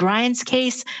probably Brian's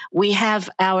case, we have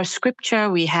our scripture,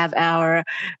 we have our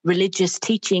religious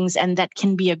teachings, and that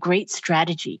can be a great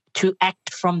strategy to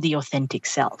act from the authentic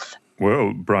self.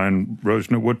 Well, Brian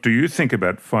Rosner, what do you think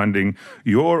about finding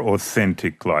your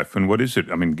authentic life? And what is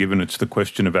it? I mean, given it's the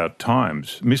question of our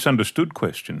times, misunderstood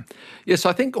question. Yes,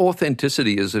 I think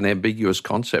authenticity is an ambiguous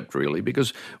concept, really,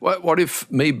 because what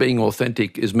if me being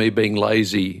authentic is me being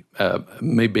lazy,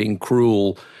 me being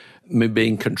cruel, me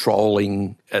being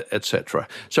controlling, etc.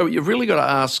 So you've really got to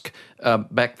ask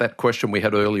back that question we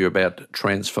had earlier about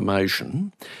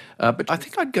transformation. But I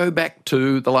think I'd go back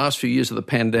to the last few years of the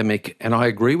pandemic, and I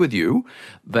agree with you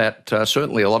that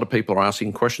certainly a lot of people are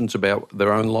asking questions about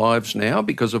their own lives now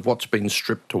because of what's been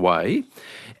stripped away.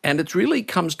 And it really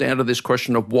comes down to this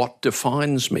question of what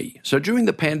defines me. So during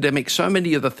the pandemic, so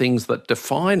many of the things that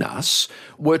define us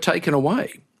were taken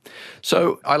away.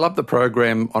 So I love the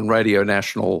program on Radio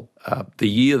National, The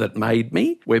Year That Made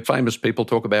Me, where famous people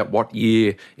talk about what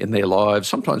year in their lives,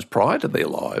 sometimes prior to their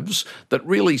lives, that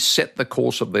really set the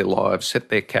course of their lives, set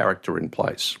their character in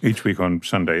place. Each week on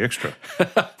Sunday Extra.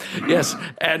 Yes.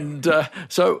 And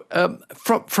so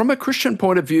from a Christian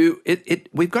point of view,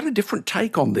 we've got a different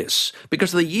take on this,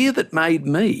 because the year that made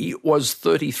me was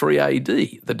 33 AD,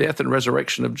 the death and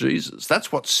resurrection of Jesus.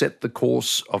 That's what set the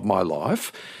course of my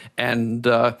life. And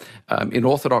in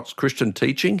Orthodox Christian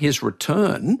teaching, his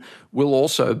return will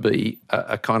also be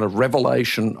a kind of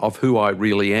revelation of who I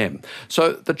really am.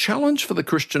 So the challenge for the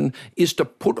Christian is to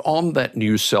put on that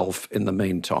new self in the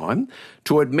meantime,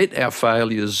 to admit our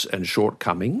failures and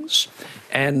shortcomings,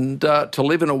 and to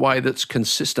live in a way that's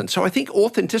consistent. So I think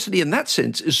authenticity in that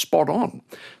sense is spot on.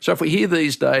 So if we hear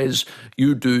these days,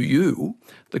 you do you,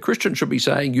 the Christian should be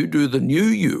saying, you do the new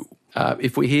you.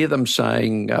 If we hear them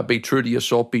saying, be true to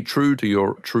yourself, be true to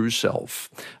your true self.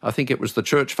 I think it was the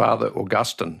church father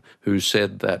Augustine who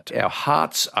said that our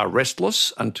hearts are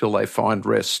restless until they find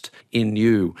rest in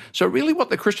you. So really what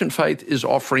the Christian faith is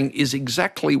offering is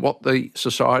exactly what the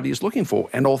society is looking for,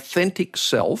 an authentic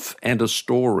self and a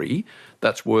story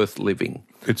that's worth living.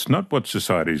 It's not what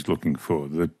society is looking for.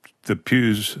 The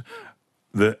pews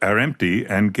are empty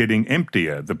and getting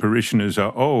emptier. The parishioners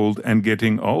are old and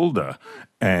getting older.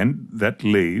 And that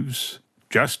leaves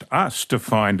just us to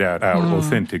find out our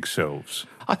authentic selves.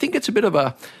 I think it's a bit of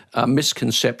a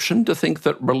misconception to think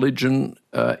that religion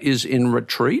is in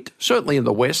retreat. Certainly in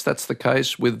the West, that's the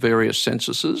case with various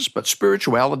censuses, but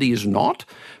spirituality is not.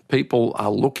 People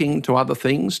are looking to other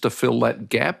things to fill that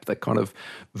gap, that kind of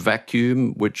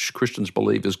vacuum which Christians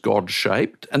believe is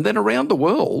God-shaped. And then around the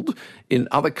world, in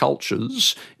other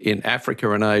cultures, in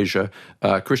Africa and Asia,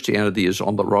 Christianity is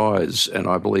on the rise, and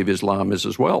I believe Islam is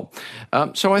as well.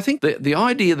 So I think the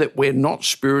idea that we're not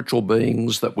spiritual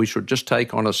beings, that we should just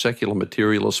take on a secular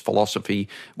materialist philosophy,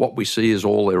 what we see is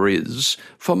all there is,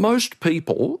 for most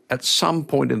people, at some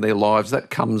point in their lives, that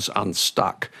comes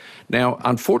unstuck. Now,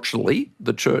 unfortunately,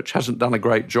 the church hasn't done a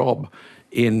great job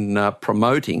in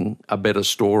promoting a better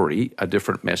story, a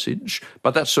different message,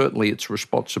 but that's certainly its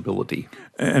responsibility.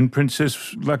 And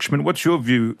Princess Lakshman, what's your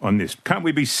view on this? Can't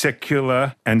we be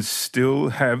secular and still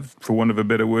have, for want of a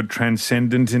better word,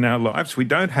 transcendent in our lives? We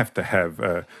don't have to have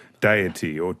a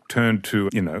deity or turn to,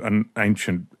 an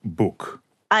ancient book.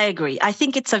 I agree. I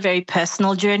think it's a very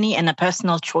personal journey and a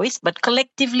personal choice, but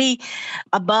collectively,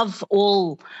 above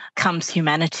all comes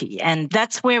humanity. And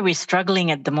that's where we're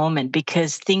struggling at the moment,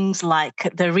 because things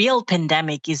like the real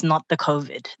pandemic is not the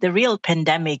COVID. The real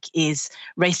pandemic is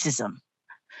racism.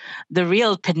 The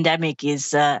real pandemic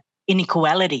is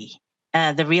inequality.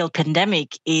 the real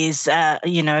pandemic is,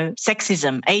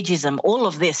 sexism, ageism. All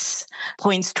of this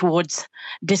points towards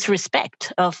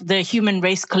disrespect of the human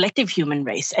race, collective human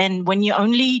race. And when you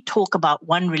only talk about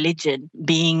one religion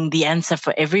being the answer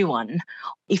for everyone,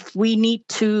 if we need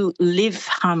to live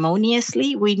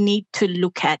harmoniously, we need to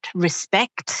look at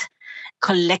respect,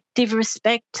 collective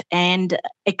respect, and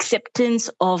acceptance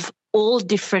of all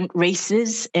different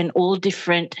races and all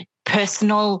different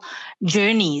personal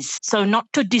journeys. So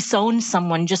not to disown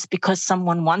someone just because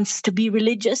someone wants to be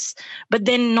religious, but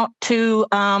then not to,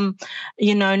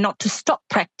 not to stop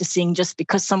practicing just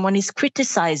because someone is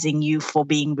criticizing you for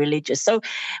being religious. So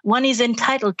one is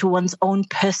entitled to one's own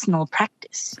personal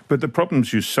practice. But the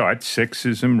problems you cite,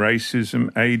 sexism,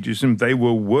 racism, ageism, they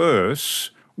were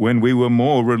worse when we were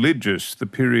more religious. The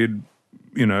period,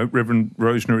 Reverend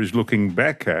Rosner is looking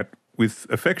back at with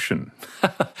affection.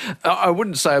 I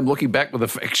wouldn't say I'm looking back with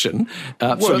affection.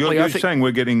 You're saying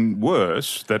we're getting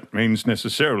worse. That means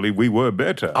necessarily we were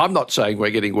better. I'm not saying we're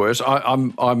getting worse.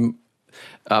 I'm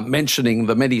mentioning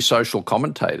the many social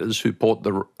commentators who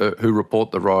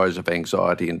report the rise of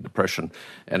anxiety and depression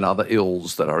and other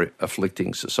ills that are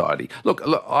afflicting society. Look,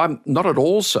 I'm not at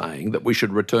all saying that we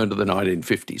should return to the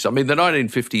 1950s. I mean, the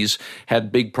 1950s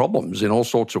had big problems in all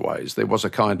sorts of ways. There was a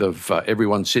kind of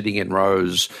everyone sitting in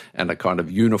rows and a kind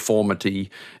of uniformity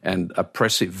and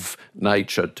oppressive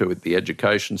nature to the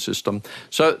education system.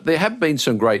 So there have been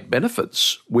some great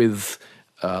benefits with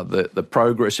the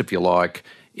progress, if you like,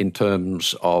 in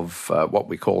terms of what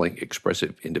we're calling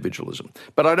expressive individualism.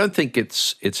 But I don't think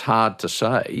it's hard to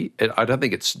say, I don't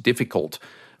think it's difficult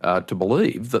to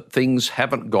believe that things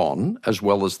haven't gone as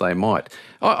well as they might.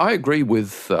 I agree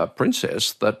with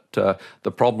Princess that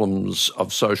the problems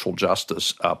of social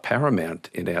justice are paramount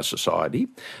in our society.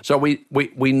 So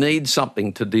we need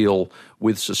something to deal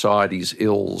with society's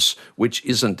ills, which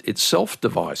isn't itself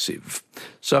divisive.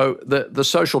 So the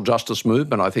social justice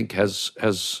movement, I think, has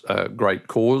a great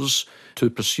cause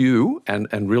to pursue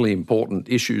and really important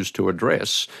issues to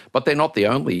address, but they're not the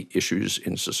only issues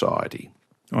in society.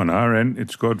 On our end,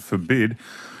 it's God forbid.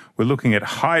 We're looking at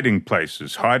hiding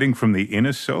places, hiding from the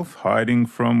inner self, hiding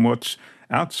from what's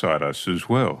outside us as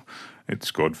well.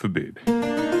 It's God forbid.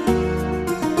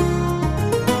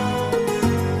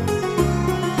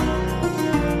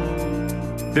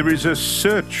 There is a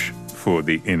search for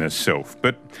the inner self,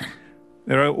 but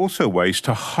there are also ways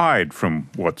to hide from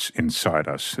what's inside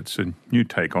us. It's a new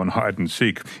take on hide and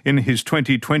seek. In his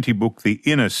 2020 book, The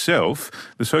Inner Self,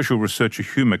 the social researcher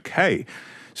Hugh Mackay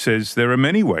says there are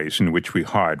many ways in which we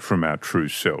hide from our true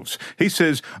selves. He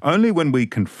says only when we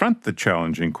confront the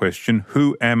challenging question,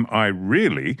 who am I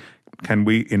really, can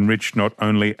we enrich not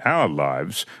only our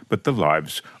lives, but the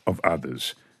lives of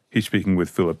others. He's speaking with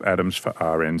Philip Adams for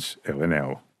RN's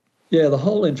LNL. Yeah, the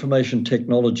whole information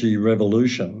technology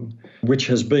revolution, which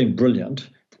has been brilliant,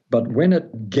 but when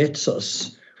it gets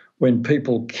us, when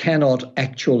people cannot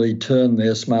actually turn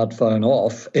their smartphone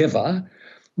off ever,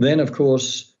 then of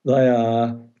course they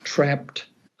are trapped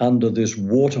under this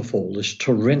waterfall, this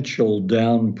torrential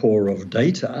downpour of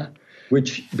data,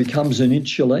 which becomes an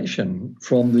insulation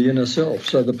from the inner self.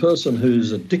 So the person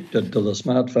who's addicted to the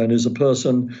smartphone is a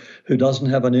person who doesn't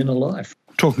have an inner life.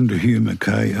 Talking to Hugh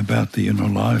Mackay about the inner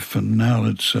life, and now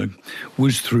let's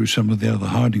whiz through some of the other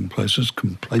hiding places.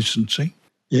 Complacency.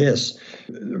 Yes.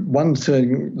 One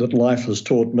thing that life has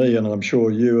taught me, and I'm sure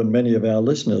you and many of our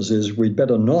listeners, is we'd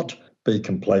better not be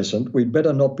complacent. We'd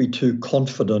better not be too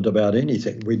confident about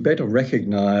anything. We'd better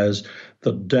recognise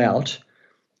that doubt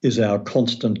is our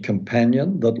constant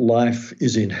companion, that life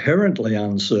is inherently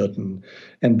uncertain.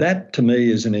 And that, to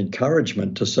me, is an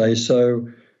encouragement to say, so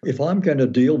if I'm going to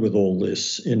deal with all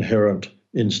this inherent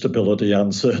instability,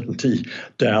 uncertainty,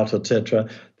 doubt, etc.,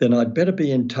 then I'd better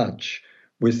be in touch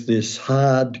with this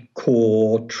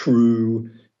hardcore, true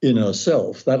inner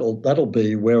self. That'll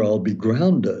be where I'll be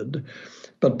grounded.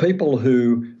 But people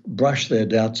who brush their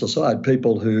doubts aside,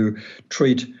 people who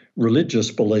treat religious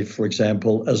belief, for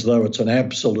example, as though it's an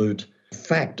absolute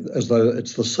fact, as though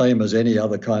it's the same as any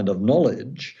other kind of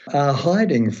knowledge, are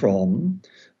hiding from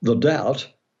the doubt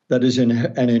that is an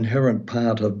inherent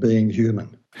part of being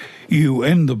human. You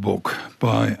end the book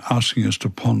by asking us to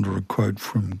ponder a quote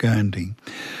from Gandhi.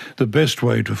 The best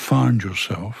way to find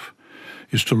yourself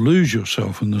is to lose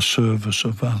yourself in the service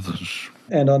of others.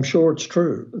 And I'm sure it's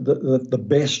true that the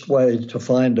best way to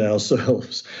find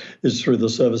ourselves is through the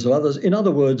service of others. In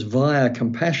other words, via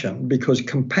compassion, because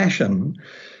compassion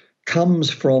comes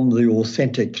from the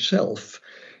authentic self.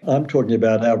 I'm talking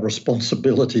about our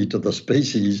responsibility to the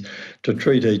species to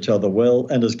treat each other well.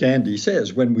 And as Gandhi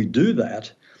says, when we do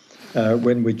that,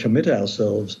 when we commit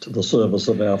ourselves to the service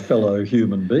of our fellow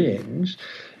human beings,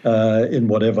 in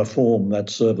whatever form that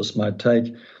service might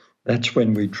take, that's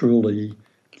when we truly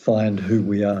find who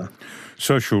we are.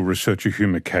 Social researcher Hugh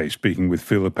Mackay speaking with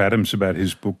Philip Adams about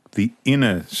his book, The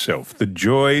Inner Self, The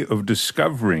Joy of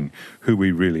Discovering Who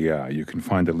We Really Are. You can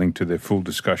find a link to their full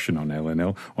discussion on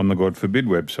LNL on the God Forbid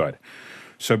website.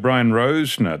 So Brian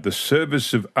Rosner, the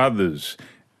service of others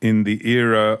in the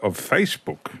era of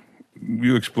Facebook.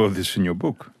 You explore this in your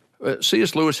book.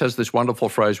 C.S. Lewis has this wonderful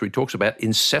phrase where he talks about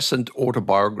incessant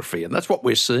autobiography, and that's what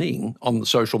we're seeing on the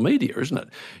social media, isn't it?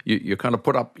 You kind of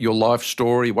put up your life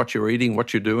story, what you're eating,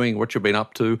 what you're doing, what you've been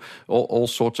up to, all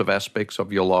sorts of aspects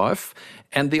of your life.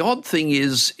 And the odd thing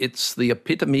is it's the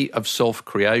epitome of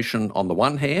self-creation on the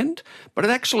one hand, but it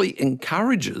actually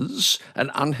encourages an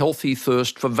unhealthy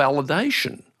thirst for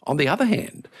validation on the other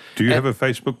hand. Do you have a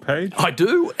Facebook page? I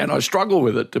do, and I struggle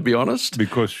with it, to be honest.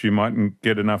 Because you mightn't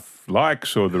get enough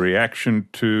likes, or the reaction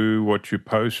to what you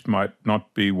post might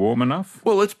not be warm enough?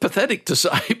 Well, it's pathetic to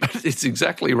say, but it's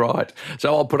exactly right.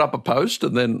 So I'll put up a post,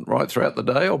 and then right throughout the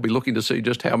day I'll be looking to see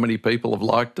just how many people have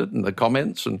liked it and the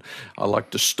comments, and I like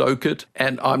to stoke it.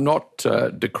 And I'm not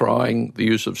decrying the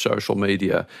use of social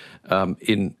media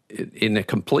in a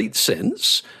complete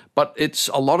sense, but it's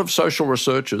a lot of social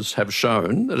researchers have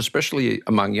shown that, especially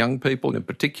among young people in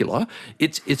particular,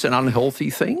 it's an unhealthy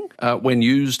thing. When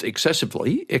used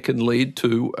excessively, it can lead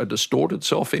to a distorted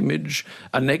self-image,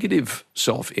 a negative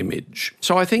self-image.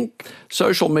 So I think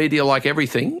social media, like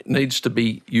everything, needs to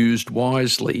be used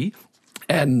wisely,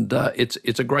 and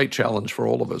it's a great challenge for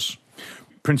all of us.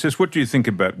 Princess, what do you think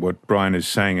about what Brian is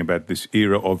saying about this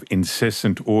era of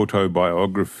incessant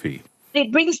autobiography?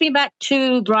 It brings me back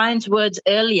to Brian's words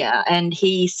earlier, and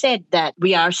he said that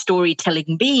we are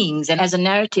storytelling beings. And as a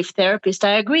narrative therapist,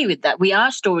 I agree with that. We are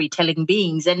storytelling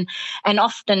beings, and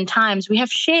oftentimes we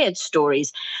have shared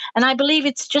stories. And I believe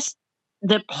it's just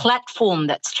the platform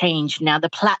that's changed now. The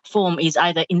platform is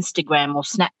either Instagram or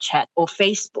Snapchat or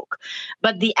Facebook.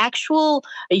 But the actual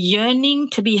yearning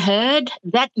to be heard,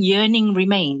 that yearning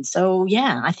remains. So,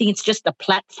 yeah, I think it's just the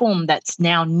platform that's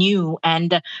now new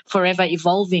and forever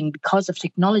evolving because of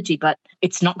technology, but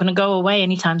it's not going to go away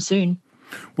anytime soon.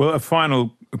 Well, a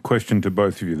final question to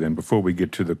both of you then before we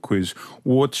get to the quiz.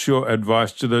 What's your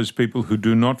advice to those people who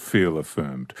do not feel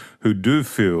affirmed, who do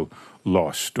feel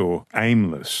lost or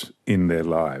aimless in their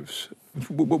lives?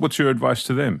 What's your advice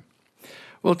to them?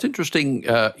 Well, it's interesting.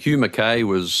 Hugh Mackay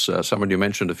was someone you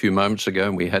mentioned a few moments ago,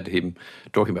 and we had him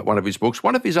talking about one of his books.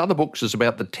 One of his other books is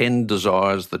about the 10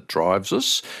 desires that drives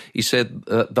us. He said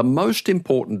the most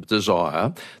important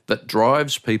desire that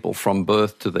drives people from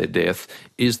birth to their death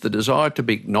is the desire to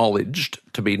be acknowledged,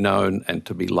 to be known, and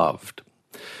to be loved.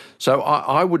 So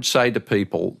I would say to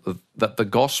people that the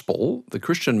gospel, the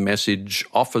Christian message,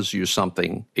 offers you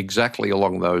something exactly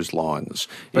along those lines.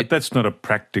 But that's not a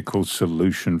practical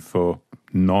solution for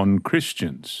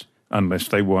non-Christians unless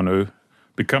they want to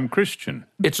become Christian.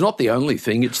 It's not the only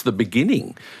thing. It's the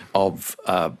beginning of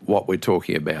what we're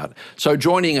talking about. So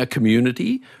joining a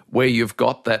community where you've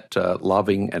got that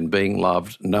loving and being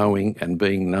loved, knowing and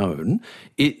being known,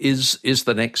 is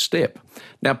the next step.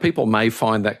 Now, people may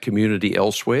find that community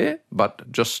elsewhere,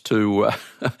 but just to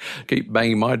keep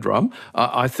banging my drum,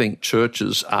 I think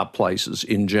churches are places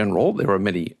in general. There are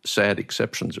many sad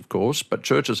exceptions, of course, but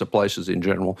churches are places in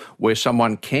general where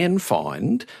someone can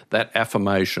find that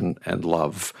affirmation and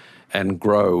love and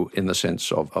grow in the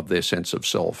sense of their sense of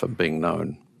self and being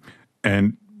known.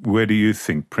 And where do you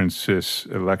think, Princess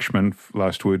Lakshman,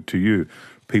 last word to you,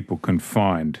 people can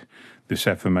find this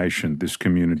affirmation, this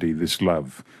community, this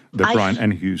love that Brian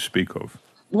and Hugh speak of?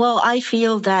 Well, I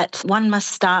feel that one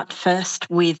must start first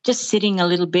with just sitting a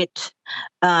little bit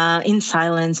in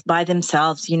silence by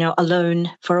themselves, alone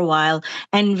for a while,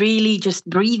 and really just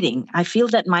breathing. I feel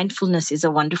that mindfulness is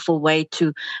a wonderful way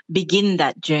to begin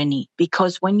that journey,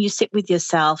 because when you sit with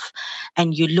yourself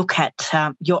and you look at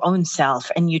your own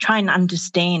self and you try and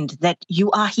understand that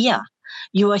you are here,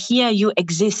 you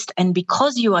exist, and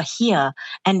because you are here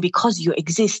and because you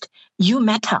exist, you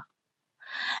matter.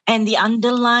 And the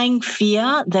underlying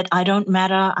fear that I don't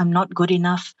matter, I'm not good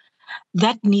enough,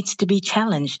 that needs to be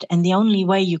challenged. And the only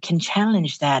way you can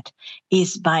challenge that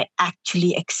is by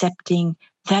actually accepting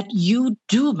that you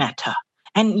do matter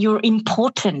and you're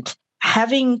important.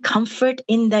 Having comfort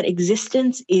in that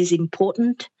existence is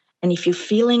important. And if you're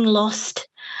feeling lost,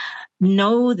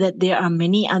 know that there are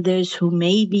many others who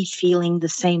may be feeling the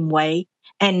same way,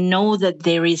 and know that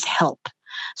there is help.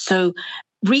 So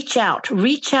reach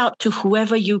out to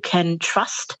whoever you can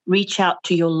trust, reach out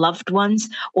to your loved ones,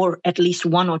 or at least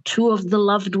one or two of the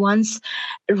loved ones,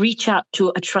 reach out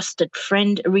to a trusted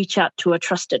friend, reach out to a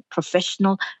trusted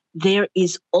professional. There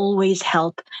is always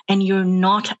help, and you're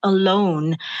not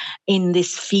alone in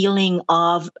this feeling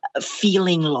of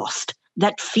feeling lost.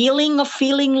 That feeling of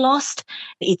feeling lost,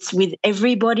 it's with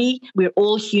everybody. We're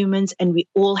all humans and we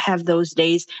all have those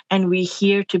days, and we're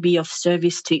here to be of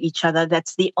service to each other.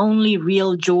 That's the only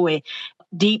real joy.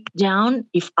 Deep down,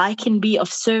 if I can be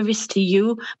of service to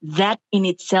you, that in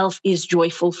itself is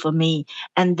joyful for me.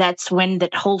 And that's when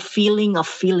that whole feeling of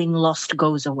feeling lost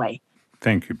goes away.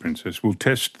 Thank you, Princess. We'll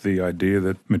test the idea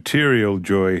that material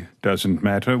joy doesn't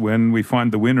matter when we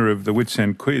find the winner of the Wits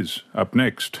End quiz up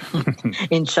next.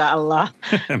 Inshallah.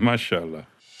 Mashallah.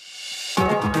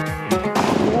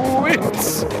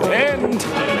 Wits End.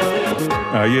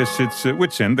 Yes, it's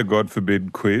Wits End, the God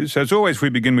Forbid quiz. As always, we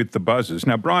begin with the buzzers.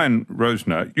 Now, Brian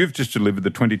Rosner, you've just delivered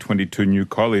the 2022 New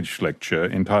College lecture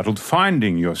entitled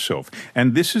Finding Yourself.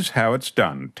 And this is how it's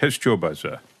done. Test your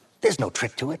buzzer. There's no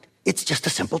trick to it. It's just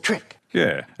a simple trick.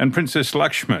 Yeah. And Princess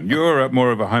Lakshman, you're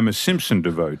more of a Homer Simpson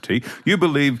devotee. You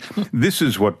believe this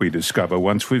is what we discover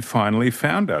once we've finally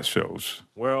found ourselves.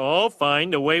 We're all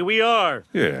fine the way we are.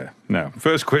 Yeah. Now,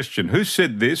 first question. Who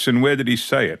said this and where did he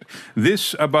say it?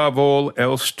 This above all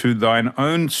else to thine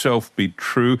own self be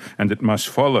true, and it must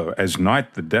follow as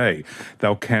night the day.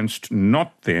 Thou canst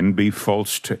not then be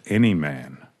false to any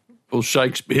man. Well,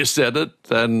 Shakespeare said it,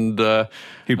 and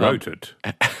he wrote it.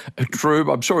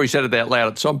 True. I'm sure he said it out loud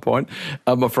at some point.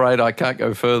 I'm afraid I can't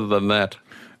go further than that.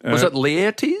 Was it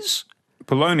Laertes?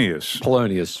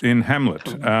 Polonius. In Hamlet.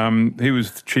 He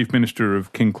was the chief minister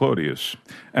of King Claudius.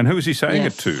 And who was he saying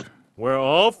it to? We're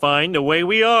all fine the way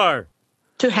we are.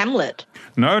 To Hamlet.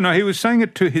 No, he was saying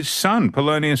it to his son,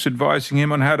 Polonius, advising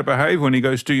him on how to behave when he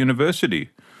goes to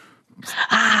university.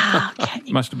 Okay.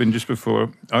 Must have been just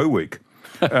before O Week.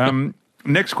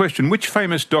 Next question. Which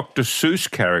famous Dr. Seuss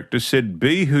character said,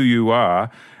 be who you are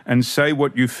and say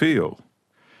what you feel?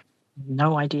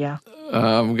 No idea.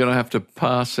 I'm going to have to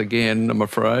pass again, I'm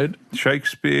afraid.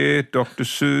 Shakespeare, Dr.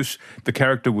 Seuss. The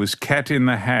character was Cat in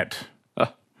the Hat.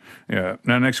 Yeah.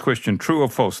 Now, next question. True or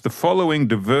false? The following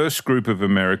diverse group of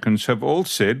Americans have all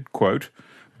said, quote,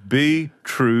 be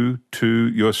true to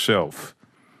yourself.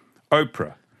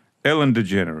 Oprah, Ellen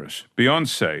DeGeneres,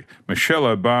 Beyonce, Michelle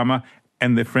Obama,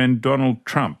 and their friend Donald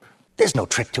Trump. There's no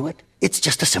trick to it. It's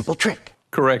just a simple trick.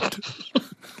 Correct.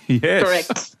 Yes.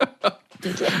 Correct.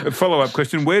 A follow-up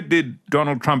question. Where did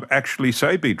Donald Trump actually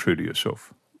say be true to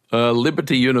yourself?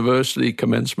 Liberty University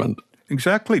commencement.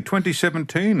 Exactly,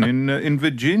 2017 in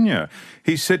Virginia.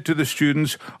 He said to the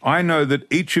students, I know that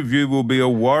each of you will be a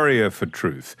warrior for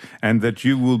truth and that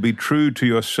you will be true to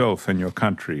yourself and your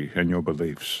country and your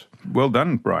beliefs. Well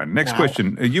done, Brian. Next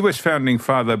question. A US founding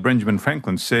father, Benjamin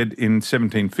Franklin, said in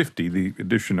 1750, the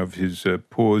edition of his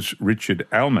Paws Richard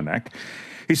Almanac,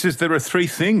 he says there are three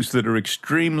things that are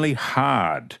extremely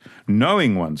hard.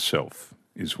 Knowing oneself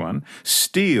is one.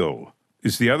 Steal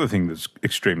is the other thing that's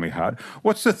extremely hard.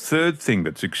 What's the third thing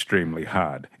that's extremely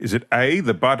hard? Is it A,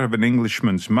 the butt of an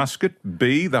Englishman's musket,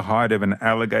 B, the hide of an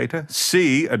alligator,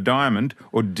 C, a diamond,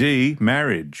 or D,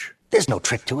 marriage? There's no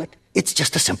trick to it. It's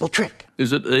just a simple trick.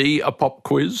 Is it E, a pop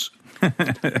quiz?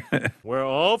 We're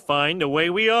all fine the way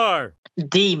we are.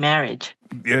 D, marriage.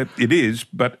 Yeah, it is,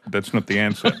 but that's not the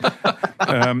answer.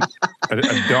 A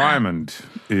diamond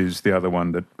is the other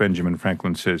one that Benjamin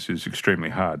Franklin says is extremely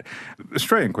hard.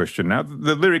 Australian question now.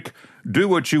 The lyric, do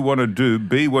what you want to do,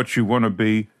 be what you want to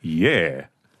be, yeah,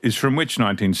 is from which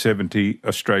 1970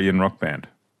 Australian rock band?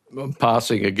 I'm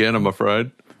passing again, I'm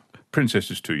afraid.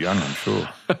 Princess is too young, I'm sure.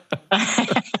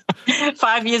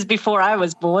 5 years before I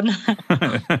was born.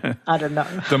 I don't know.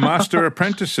 The Master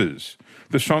Apprentices.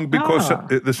 The song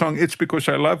It's Because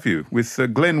I Love You, with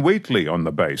Glenn Wheatley on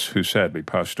the bass, who sadly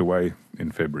passed away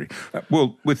in February.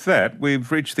 Well, with that,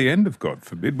 we've reached the end of God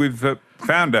Forbid. We've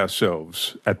found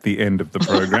ourselves at the end of the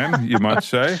program, you might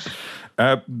say.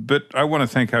 But I want to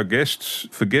thank our guests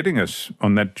for getting us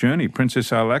on that journey.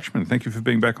 Princess R. Lakshman, thank you for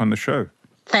being back on the show.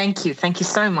 Thank you. Thank you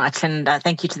so much. And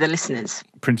thank you to the listeners.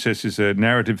 Princess is a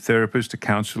narrative therapist, a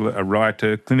counsellor, a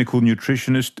writer, clinical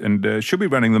nutritionist, and she'll be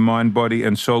running the Mind, Body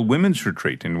and Soul Women's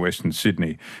Retreat in Western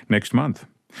Sydney next month.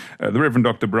 The Reverend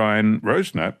Dr. Brian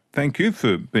Rosner, thank you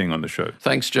for being on the show.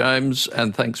 Thanks, James,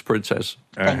 and thanks, Princess.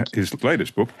 His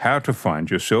latest book, How to Find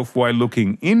Yourself, Why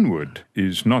Looking Inward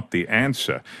is Not the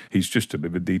Answer. He's just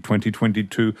delivered the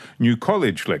 2022 New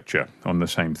College lecture on the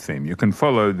same theme. You can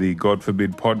follow the God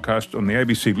Forbid podcast on the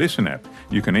ABC Listen app.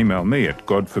 You can email me at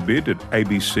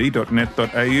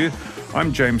godforbid@abc.net.au.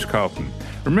 I'm James Carlton.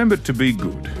 Remember to be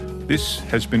good. This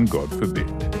has been God Forbid.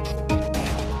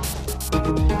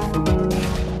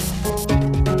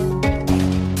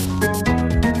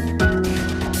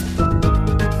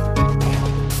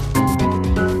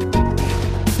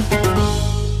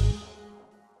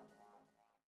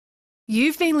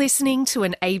 You've been listening to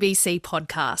an ABC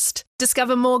podcast.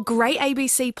 Discover more great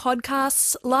ABC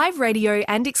podcasts, live radio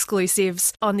and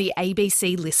exclusives on the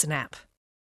ABC Listen app.